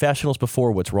coached professionals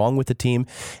before. What's wrong with the team?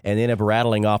 And they ended up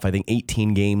rattling off, I think,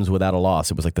 18 games without a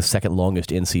loss. It was like the second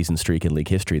longest in-season streak in league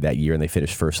history that year, and they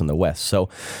finished first in the West. So,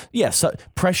 yes,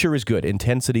 pressure is good.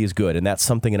 Intensity is good, and that's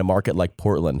something in a market like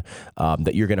Portland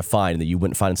that you're going to find that you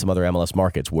wouldn't find in some other MLS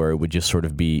markets where it would just sort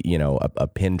of be, a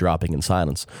pin dropping in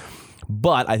silence.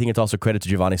 But I think it's also credit to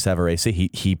Giovanni Savarese.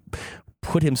 He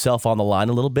put himself on the line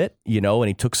a little bit, and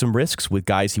he took some risks with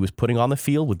guys he was putting on the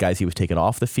field, with guys he was taking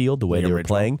off the field, the way they were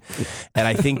playing. And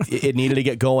I think it needed to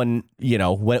get going,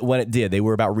 when it did. They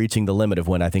were about reaching the limit of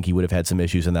when I think he would have had some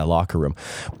issues in that locker room.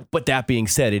 But that being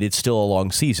said, it's still a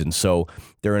long season. So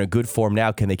they're in a good form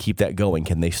now. Can they keep that going?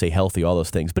 Can they stay healthy? All those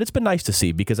things. But it's been nice to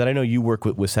see, because I know you work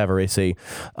with Savarese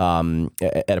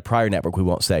at a prior network we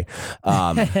won't say.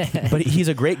 But he's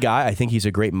a great guy. I think he's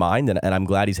a great mind, and I'm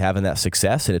glad he's having that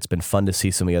success. And it's been fun to see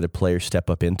some of the other players step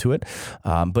up into it.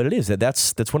 But it is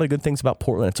that's one of the good things about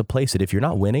Portland. It's a place that if you're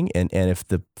not winning and if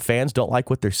the fans don't like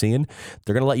what they're seeing,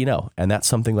 they're going to let you know. And that's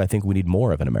something I think we need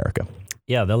more of in America.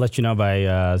 Yeah, they'll let you know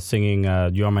by singing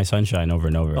 "You Are My Sunshine" over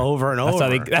and over. Over and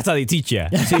over. That's how they teach you.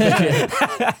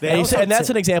 And that's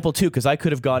an example, too, because I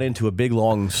could have gone into a big,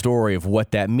 long story of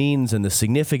what that means and the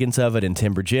significance of it in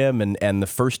Timber Gym and the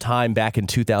first time back in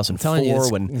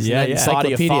 2004 when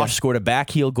Sadia Foch scored a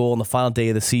backheel goal on the final day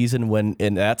of the season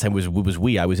and that time was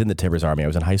I was in the Timbers Army. I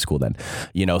was in high school then.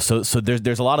 So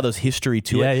there's a lot of those history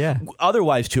to it. Yeah.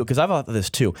 Otherwise, too, because I've thought this,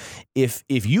 too. If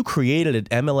you created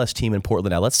an MLS team in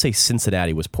Portland, now let's say Cincinnati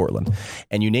was Portland,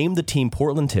 and you named the team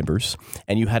Portland Timbers,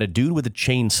 and you had a dude with a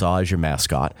chainsaw as your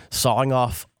mascot, sawing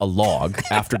off a log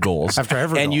after goals,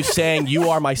 and you sang "You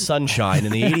Are My Sunshine"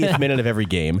 in the 80th minute of every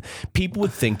game, people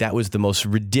would think that was the most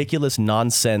ridiculous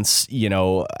nonsense,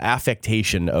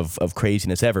 affectation of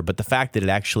craziness ever. But the fact that it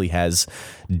actually has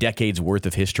decades worth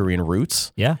of history and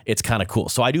roots, it's kind of cool.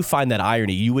 So I do find that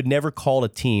irony. You would never call a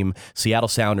team Seattle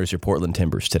Sounders or Portland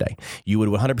Timbers today. You would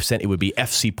 100%, it would be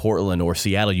FC Portland or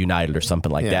Seattle United or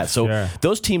something like that. So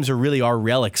those teams are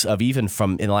relics of, even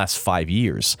from in the last 5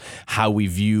 years, how we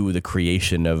view the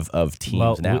creation of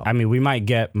teams now. We might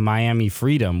get Miami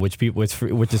Freedom, which is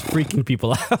freaking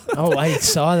people out. Oh, I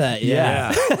saw that.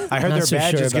 Yeah. I heard their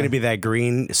badge is going to be that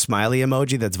green smiley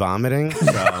emoji that's vomiting.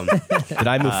 So. Did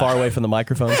I move far away from the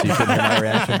microphone so you couldn't hear my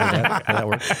reaction? Did that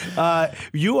work?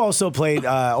 You also played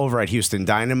over at Houston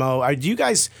Dynamo. Do you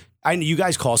guys? You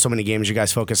guys call so many games. You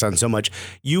guys focus on so much.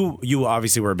 You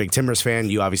obviously were a big Timbers fan.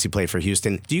 You obviously played for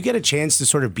Houston. Do you get a chance to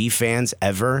sort of be fans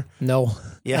ever? No.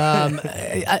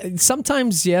 Yeah.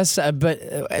 Sometimes yes, but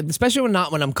especially when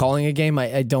I'm calling a game,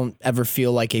 I don't ever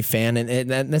feel like a fan, and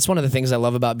that's one of the things I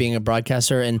love about being a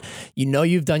broadcaster. And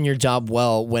you've done your job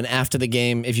well when after the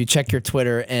game, if you check your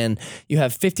Twitter and you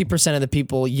have 50% of the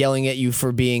people yelling at you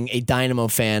for being a Dynamo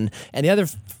fan, and the other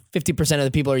 50% of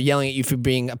the people are yelling at you for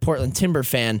being a Portland Timber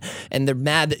fan, and they're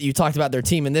mad that you talked about their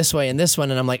team in this way and this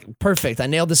one. And I'm like, perfect. I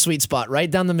nailed the sweet spot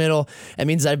right down the middle. It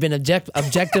means I've been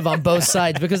objective on both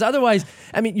sides, because otherwise,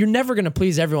 you're never going to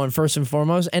please everyone first and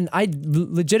foremost. And I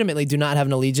legitimately do not have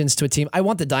an allegiance to a team. I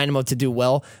want the Dynamo to do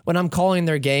well. When I'm calling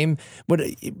their game, would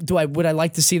I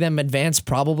like to see them advance?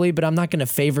 Probably, but I'm not going to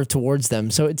favor towards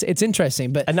them. So it's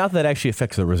interesting. But and not that actually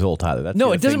affects the result either. That's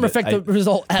no, it doesn't affect the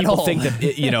result at all. People think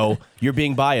that you're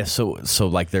being biased bias. So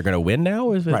like they're going to win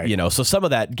now? Is it, Right. You know, so some of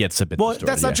that gets a bit distorted.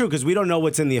 That's not true because we don't know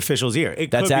what's in the official's ear.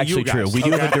 It That's could be actually you guys. true. We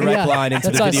do have a direct line into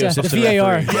That's the us, video yeah. The system.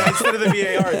 VAR. referee. Yeah, instead of the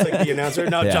VAR, it's like the announcer.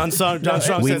 No, Yeah. John Strong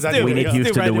We, says that. we need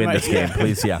Houston to win this game, Yeah.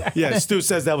 please. Yeah. Yeah, Stu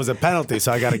says that was a penalty,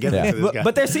 so I got to get that to this guy.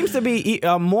 But there seems to be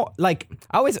more like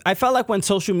I felt like when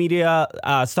social media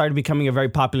started becoming a very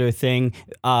popular thing,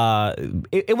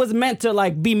 it was meant to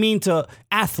like be mean to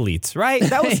athletes, right?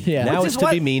 That was Yeah. Now which it's is to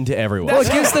what- be mean to everyone. Well,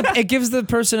 it gives the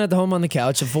person at the home on the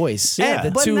couch a voice. Yeah.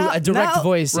 a But now- direct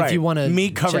voice Right. if you want to. Me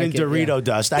covered in Dorito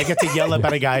dust. I get to yell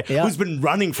at a guy Yeah. who's been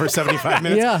running for 75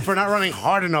 minutes Yeah. for not running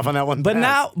hard enough on that one But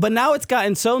pass. now it's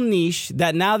gotten so niche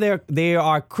that now they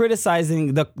are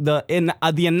criticizing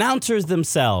the announcers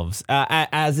themselves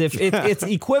as if it's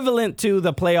equivalent to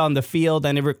the play on the field,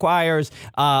 and it requires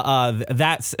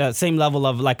that same level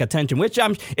of like attention. Which it's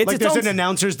like its there's own an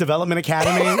announcers development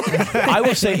academy. I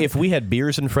will say, if we had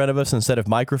beers in front of us instead of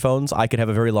microphones, I could have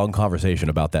a very long conversation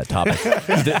about that topic.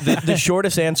 The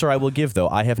shortest answer I will give, though,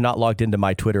 I have not logged into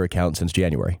my Twitter account since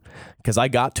January because I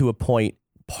got to a point.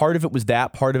 Part of it was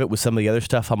that. Part of it was some of the other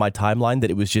stuff on my timeline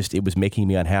that it was making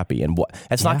me unhappy. And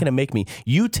that's not going to make me.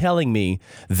 You telling me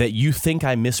that you think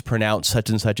I mispronounced such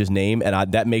and such's name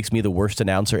and that makes me the worst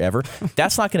announcer ever.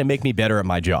 That's not going to make me better at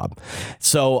my job.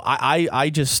 So I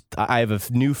have a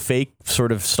new fake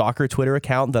sort of stalker Twitter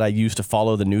account that I use to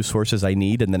follow the news sources I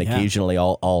need, and then occasionally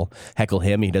I'll heckle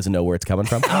him. He doesn't know where it's coming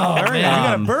from. Oh, man, you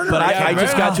got a burner. But I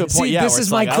just got to a point. See, yeah, this where is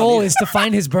it's my like, I don't goal need- is to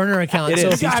find his burner account. It So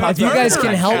is. if you guys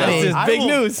can help me, This is big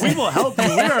news. We will help you.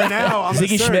 We are now on the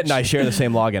Ziggy search. Schmidt and I share the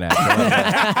same login app.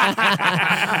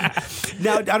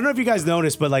 Now, I don't know if you guys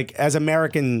noticed, but like as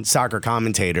American soccer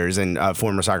commentators and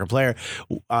former soccer player,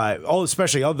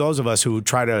 especially all those of us who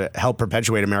try to help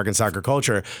perpetuate American soccer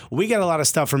culture, we get a lot of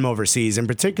stuff from overseas. In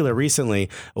particular, recently,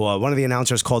 one of the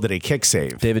announcers called it a kick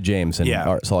save. David James in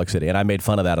Salt Lake City, and I made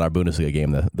fun of that in our Bundesliga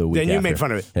game the week. Then you after. made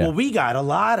fun of it. Yeah. Well, we got a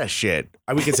lot of shit.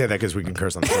 We can say that because we can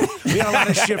curse on the phone. We got a lot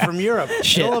of shit from Europe.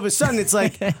 And all of a sudden, it's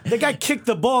like the guy kicked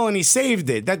the ball and he saved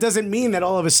it. That doesn't mean that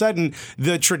all of a sudden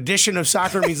the tradition of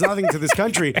soccer means nothing to this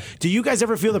country. Do you guys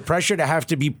ever feel the pressure to have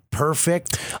to be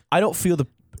perfect? I don't feel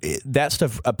that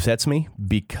stuff upsets me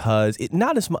because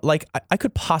not as much like I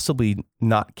could possibly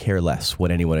not care less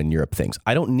what anyone in Europe thinks.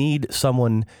 I don't need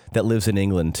someone that lives in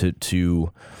England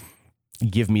to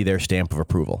give me their stamp of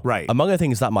approval. Right. Among other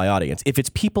things, not my audience. If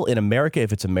it's people in America,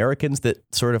 if it's Americans that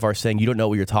sort of are saying you don't know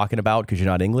what you're talking about because you're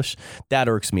not English, that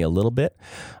irks me a little bit.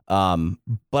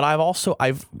 But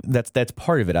that's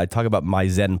part of it. I talk about my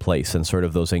Zen place and sort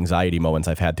of those anxiety moments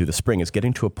I've had through the spring is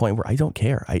getting to a point where I don't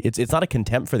care. It's not a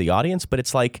contempt for the audience, but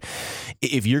it's like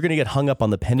if you're going to get hung up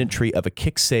on the pendantry of a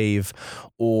kick save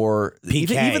or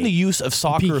even the use of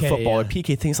soccer, PK, football, or yeah.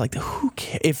 PK things like that, who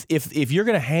cares? If you're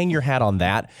going to hang your hat on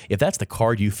that, if that's the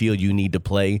card you feel you need to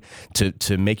play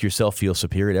to make yourself feel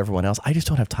superior to everyone else, I just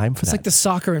don't have time for that. it's like the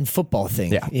soccer and football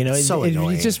thing. Yeah. You know, So you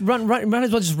annoying. just might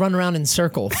as well just run around in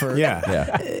circle for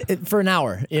for an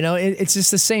hour. You know, it's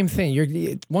just the same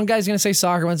thing. One guy's gonna say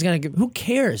soccer, one's gonna who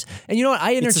cares? And you know what?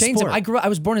 I interchange them. sport. I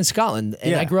was born in Scotland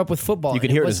and I grew up with football. you can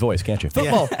and hear it in was his voice, can't you?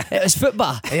 Football. It was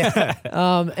football.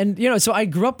 And you know, so I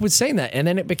grew up with saying that, and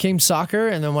then it became soccer,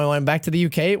 and then when I went back to the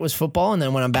UK, it was football, and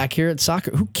then when I'm back here, it's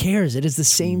soccer. Who cares? It is the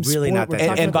same Really sport. not that We're different.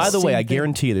 talking And about by the way, same I thing.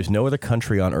 guarantee you there's no other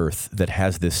country on earth that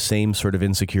has this same sort of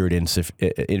insecurity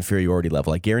inferiority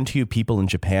level. I guarantee you people in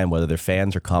Japan, whether they're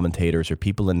fans or commentators or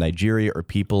people in Nigeria or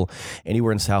people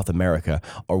anywhere in South America,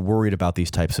 are worried about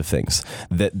these types of things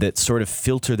that sort of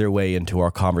filter their way into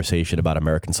our conversation about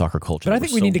American soccer culture. But I We're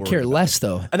think we so need to worried care about less,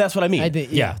 though. And that's what I mean. I think,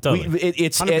 Yeah, totally.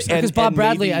 Because Bob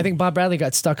Bradley, I think Bob Bradley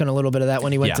got stuck on a little bit of that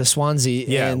when he went Yeah. to Swansea.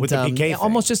 Yeah, and, with the PK thing.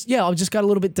 almost just got a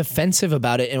little bit defensive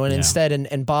about it. And when instead,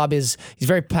 and Bob he's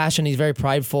very passionate, he's very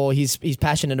prideful, he's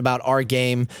passionate about our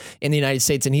game in the United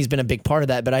States, and he's been a big part of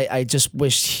that. But I just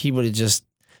wish he would have just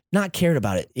not cared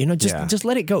about it. You know, just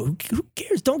let it go. Who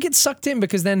cares? Don't get sucked in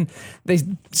because then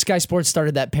Sky Sports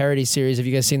started that parody series. Have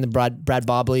you guys seen the Brad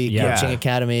Bobley Coaching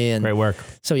Academy? And Great work.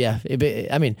 So yeah,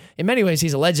 I mean, in many ways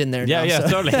he's a legend there. Yeah, now, yeah,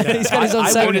 so. totally. He's got his own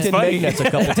I segment. did Megnuts a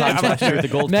couple times last year at the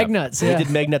Gold Cup. Megnuts, We yeah. did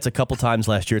Megnuts a couple times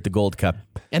last year at the Gold Cup.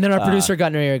 And then our producer got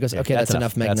in her ear and goes, okay, that's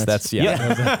enough Megnuts. That's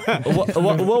yeah.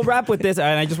 We'll wrap with this,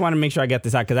 and I just want to make sure I get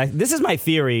this out because this is my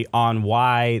theory on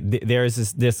why there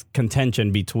is this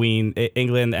contention between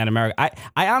England and America.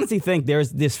 I honestly think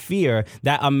there's this fear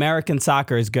that American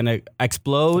soccer is going to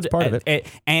explode. That's part of it.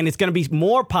 And it's going to be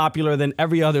more popular than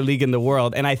every other league in the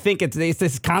world. And I think it's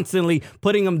just constantly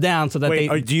putting them down so that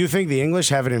do you think the English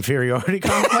have an inferiority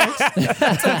complex?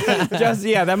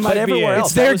 that might be everywhere it. else.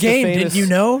 It's their That was the game, famous- didn't you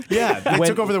know? Yeah, they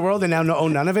took over the world and now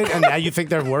own none of it, and now you think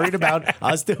they're worried about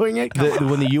us doing it?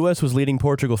 When the U.S. was leading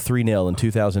Portugal 3-0 in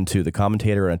 2002, the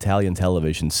commentator on Italian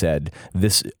television said,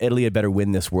 Italy had better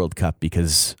win this World Cup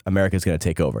because America's going to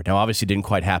take over. Now, obviously, it didn't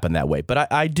quite happen that way,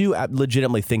 but I do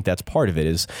legitimately think that's part of it,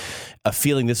 is a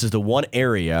feeling this is the one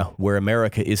area where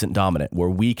America isn't dominant, where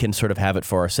we can sort of have it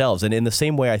for ourselves. And in the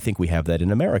same way, I think we have that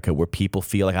in America, where people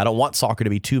feel like, I don't want soccer to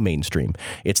be too mainstream.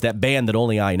 It's that band that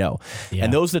only I know. Yeah.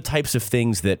 And those are the types of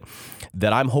things that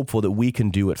I'm hopeful that we can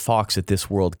do at Fox at this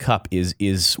World Cup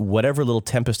is whatever little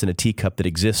tempest in a teacup that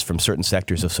exists from certain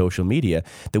sectors of social media,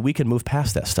 that we can move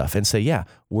past that stuff and say, yeah,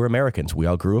 we're Americans. We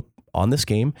all grew up on this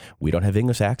game. We don't have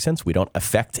English accents. We don't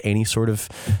affect any sort of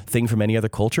thing from any other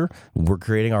culture. We're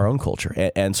creating our own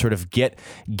culture and sort of get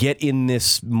in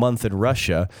this month in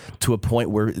Russia to a point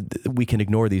where we can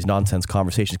ignore these nonsense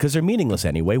conversations because they're meaningless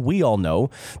anyway. We all know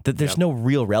that there's no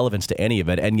real relevance to any of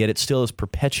it, and yet it still is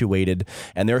perpetuated.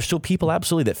 And there are still people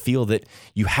absolutely that feel that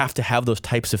you have to have those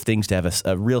types of things to have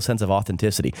a real sense of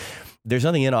authenticity. There's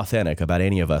nothing inauthentic about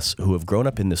any of us who have grown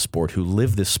up in this sport, who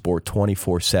live this sport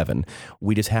 24/7.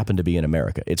 We just happen to be in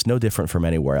America. It's no different from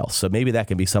anywhere else. So maybe that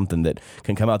can be something that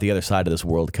can come out the other side of this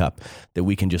World Cup, that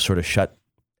we can just sort of shut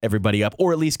everybody up,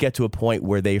 or at least get to a point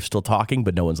where they're still talking,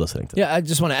 but no one's listening to them. Yeah, I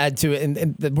just want to add to it.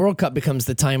 And the World Cup becomes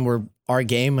the time where our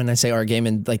game, and I say our game,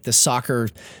 and like the soccer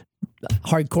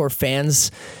hardcore fans,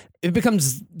 it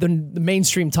becomes the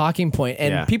mainstream talking point.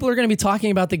 And people are going to be talking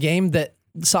about the game that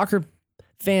soccer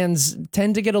fans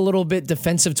tend to get a little bit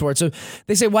defensive towards. So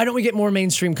they say, why don't we get more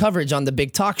mainstream coverage on the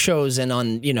big talk shows and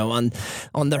on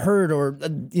the Herd or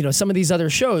some of these other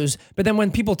shows? But then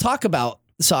when people talk about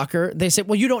soccer, they say,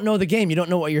 well, you don't know the game. You don't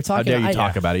know what you're talking about. How dare you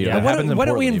talk about it? Why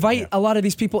don't we invite a lot of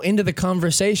these people into the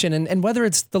conversation? And whether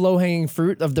it's the low-hanging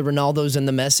fruit of the Ronaldos and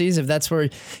the Messis, if that's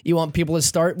where you want people to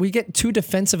start, we get too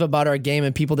defensive about our game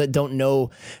and people that don't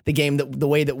know the game the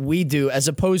way that we do, as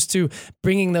opposed to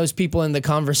bringing those people in the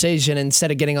conversation instead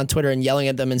of getting on Twitter and yelling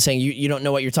at them and saying, you don't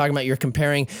know what you're talking about. You're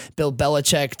comparing Bill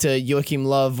Belichick to Joachim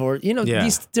Löw or,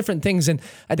 these different things. And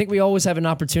I think we always have an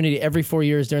opportunity every 4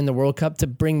 years during the World Cup to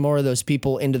bring more of those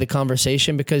people into the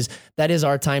conversation, because that is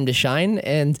our time to shine,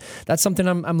 and that's something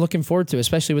I'm looking forward to,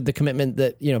 especially with the commitment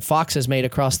that Fox has made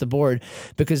across the board,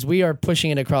 because we are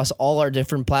pushing it across all our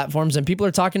different platforms, and people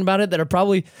are talking about it that are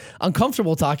probably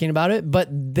uncomfortable talking about it, but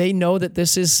they know that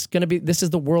this is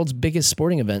the world's biggest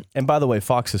sporting event. And by the way,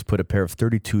 Fox has put a pair of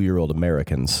 32-year-old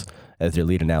Americans as their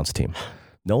lead announce team.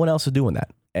 No one else is doing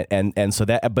that. And so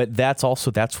that's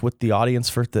what the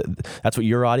audience that's what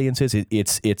your audience is.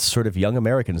 It's sort of young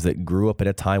Americans that grew up at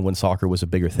a time when soccer was a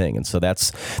bigger thing. And so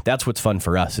that's what's fun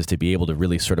for us, is to be able to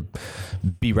really sort of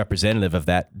be representative of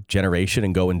that generation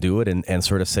and go and do it and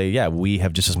sort of say, yeah, we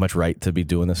have just as much right to be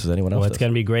doing this as anyone else. Well, it's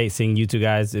going to be great seeing you two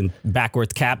guys in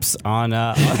backwards caps on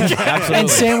and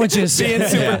sandwiches. Being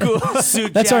super cool.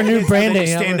 That's our new branding.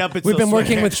 Stand up, We've been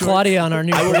working with Claudia on our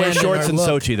new I will brand. wear shorts in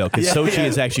Sochi, though, because Sochi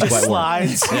is actually quite warm.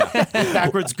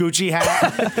 Backwards Gucci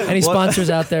hat. Any sponsors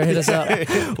out there, hit us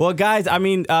up. Well, guys, I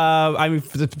mean,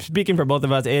 speaking for both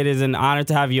of us, it is an honor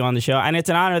to have you on the show, and it's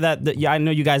an honor that I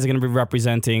know you guys are going to be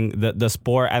representing the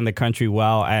sport and the country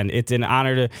well, and it's an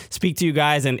honor to speak to you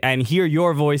guys and hear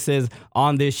your voices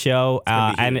on this show.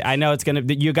 And I know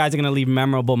you guys are going to leave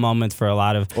memorable moments for a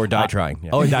lot of or die trying.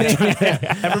 Yeah. Or die trying.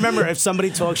 And remember, if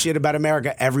somebody talks shit about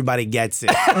America, everybody gets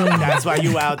it. That's why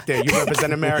you out there. You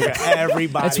represent America.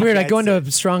 Everybody. That's weird. I go into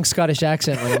it. a strong Scottish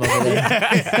accent when I'm over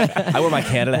there. I wear my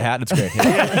Canada hat. It's great.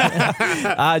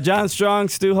 John Strong,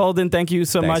 Stu Holden, thank you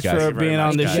so much for being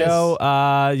on the show.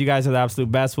 You guys are the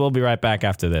absolute best. We'll be right back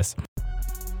after this.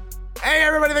 Hey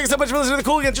everybody, thanks so much for listening to The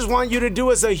Cooligans. Just want you to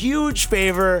do us a huge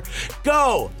favor.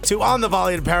 Go to On The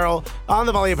Volley Apparel,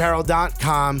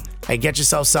 onthevolleyapparel.com, and get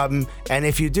yourself something. And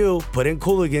if you do, put in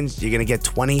Cooligans, you're going to get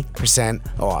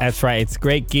 20% off. That's right. It's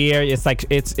great gear. It's like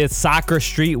it's soccer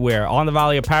streetwear. On The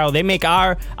Volley Apparel, they make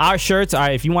our shirts.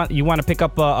 If you want to pick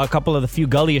up a couple of the few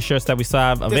Gullier shirts that we still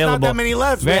have available. There's not that many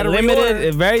left. Very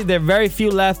limited. There are very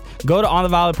few left. Go to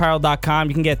onthevolleyapparel.com.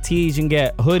 You can get tees, you can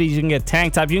get hoodies, you can get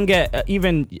tank tops, you can get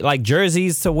even like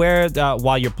jerseys to wear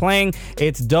while you're playing.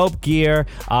 It's dope gear.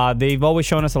 They've always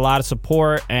shown us a lot of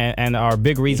support and are a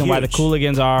big reason why the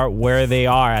Cooligans are where they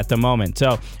are at the moment.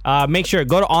 So make sure,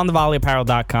 go to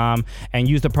onthevolleyapparel.com and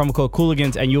use the promo code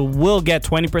Cooligans, and you will get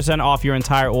 20% off your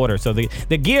entire order. So the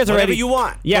gears Whatever already, you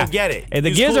want, yeah, go get it. The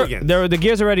Use gears Cooligans. are the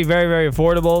gears are already very, very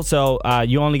affordable. So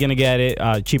you're only gonna get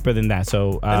it cheaper than that.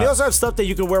 So and they also have stuff that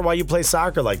you can wear while you play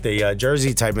soccer, like the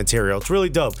jersey type material. It's really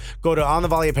dope. Go to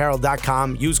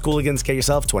onthevolleyapparel.com, use Cooligans, get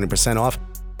yourself 20% off.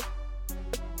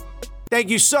 Thank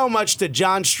you so much to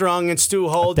John Strong and Stu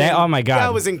Holden. Oh, my God.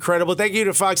 That was incredible. Thank you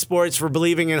to Fox Sports for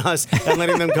believing in us and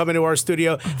letting them come into our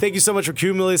studio. Thank you so much for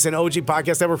Cumulus and OG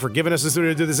Podcast Network for giving us the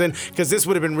studio to do this in, because this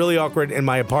would have been really awkward in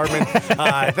my apartment.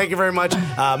 Thank you very much.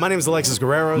 My name is Alexis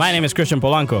Guerrero. my name is Christian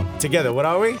Polanco. Together, what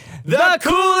are we? The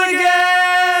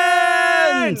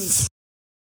Cooligans!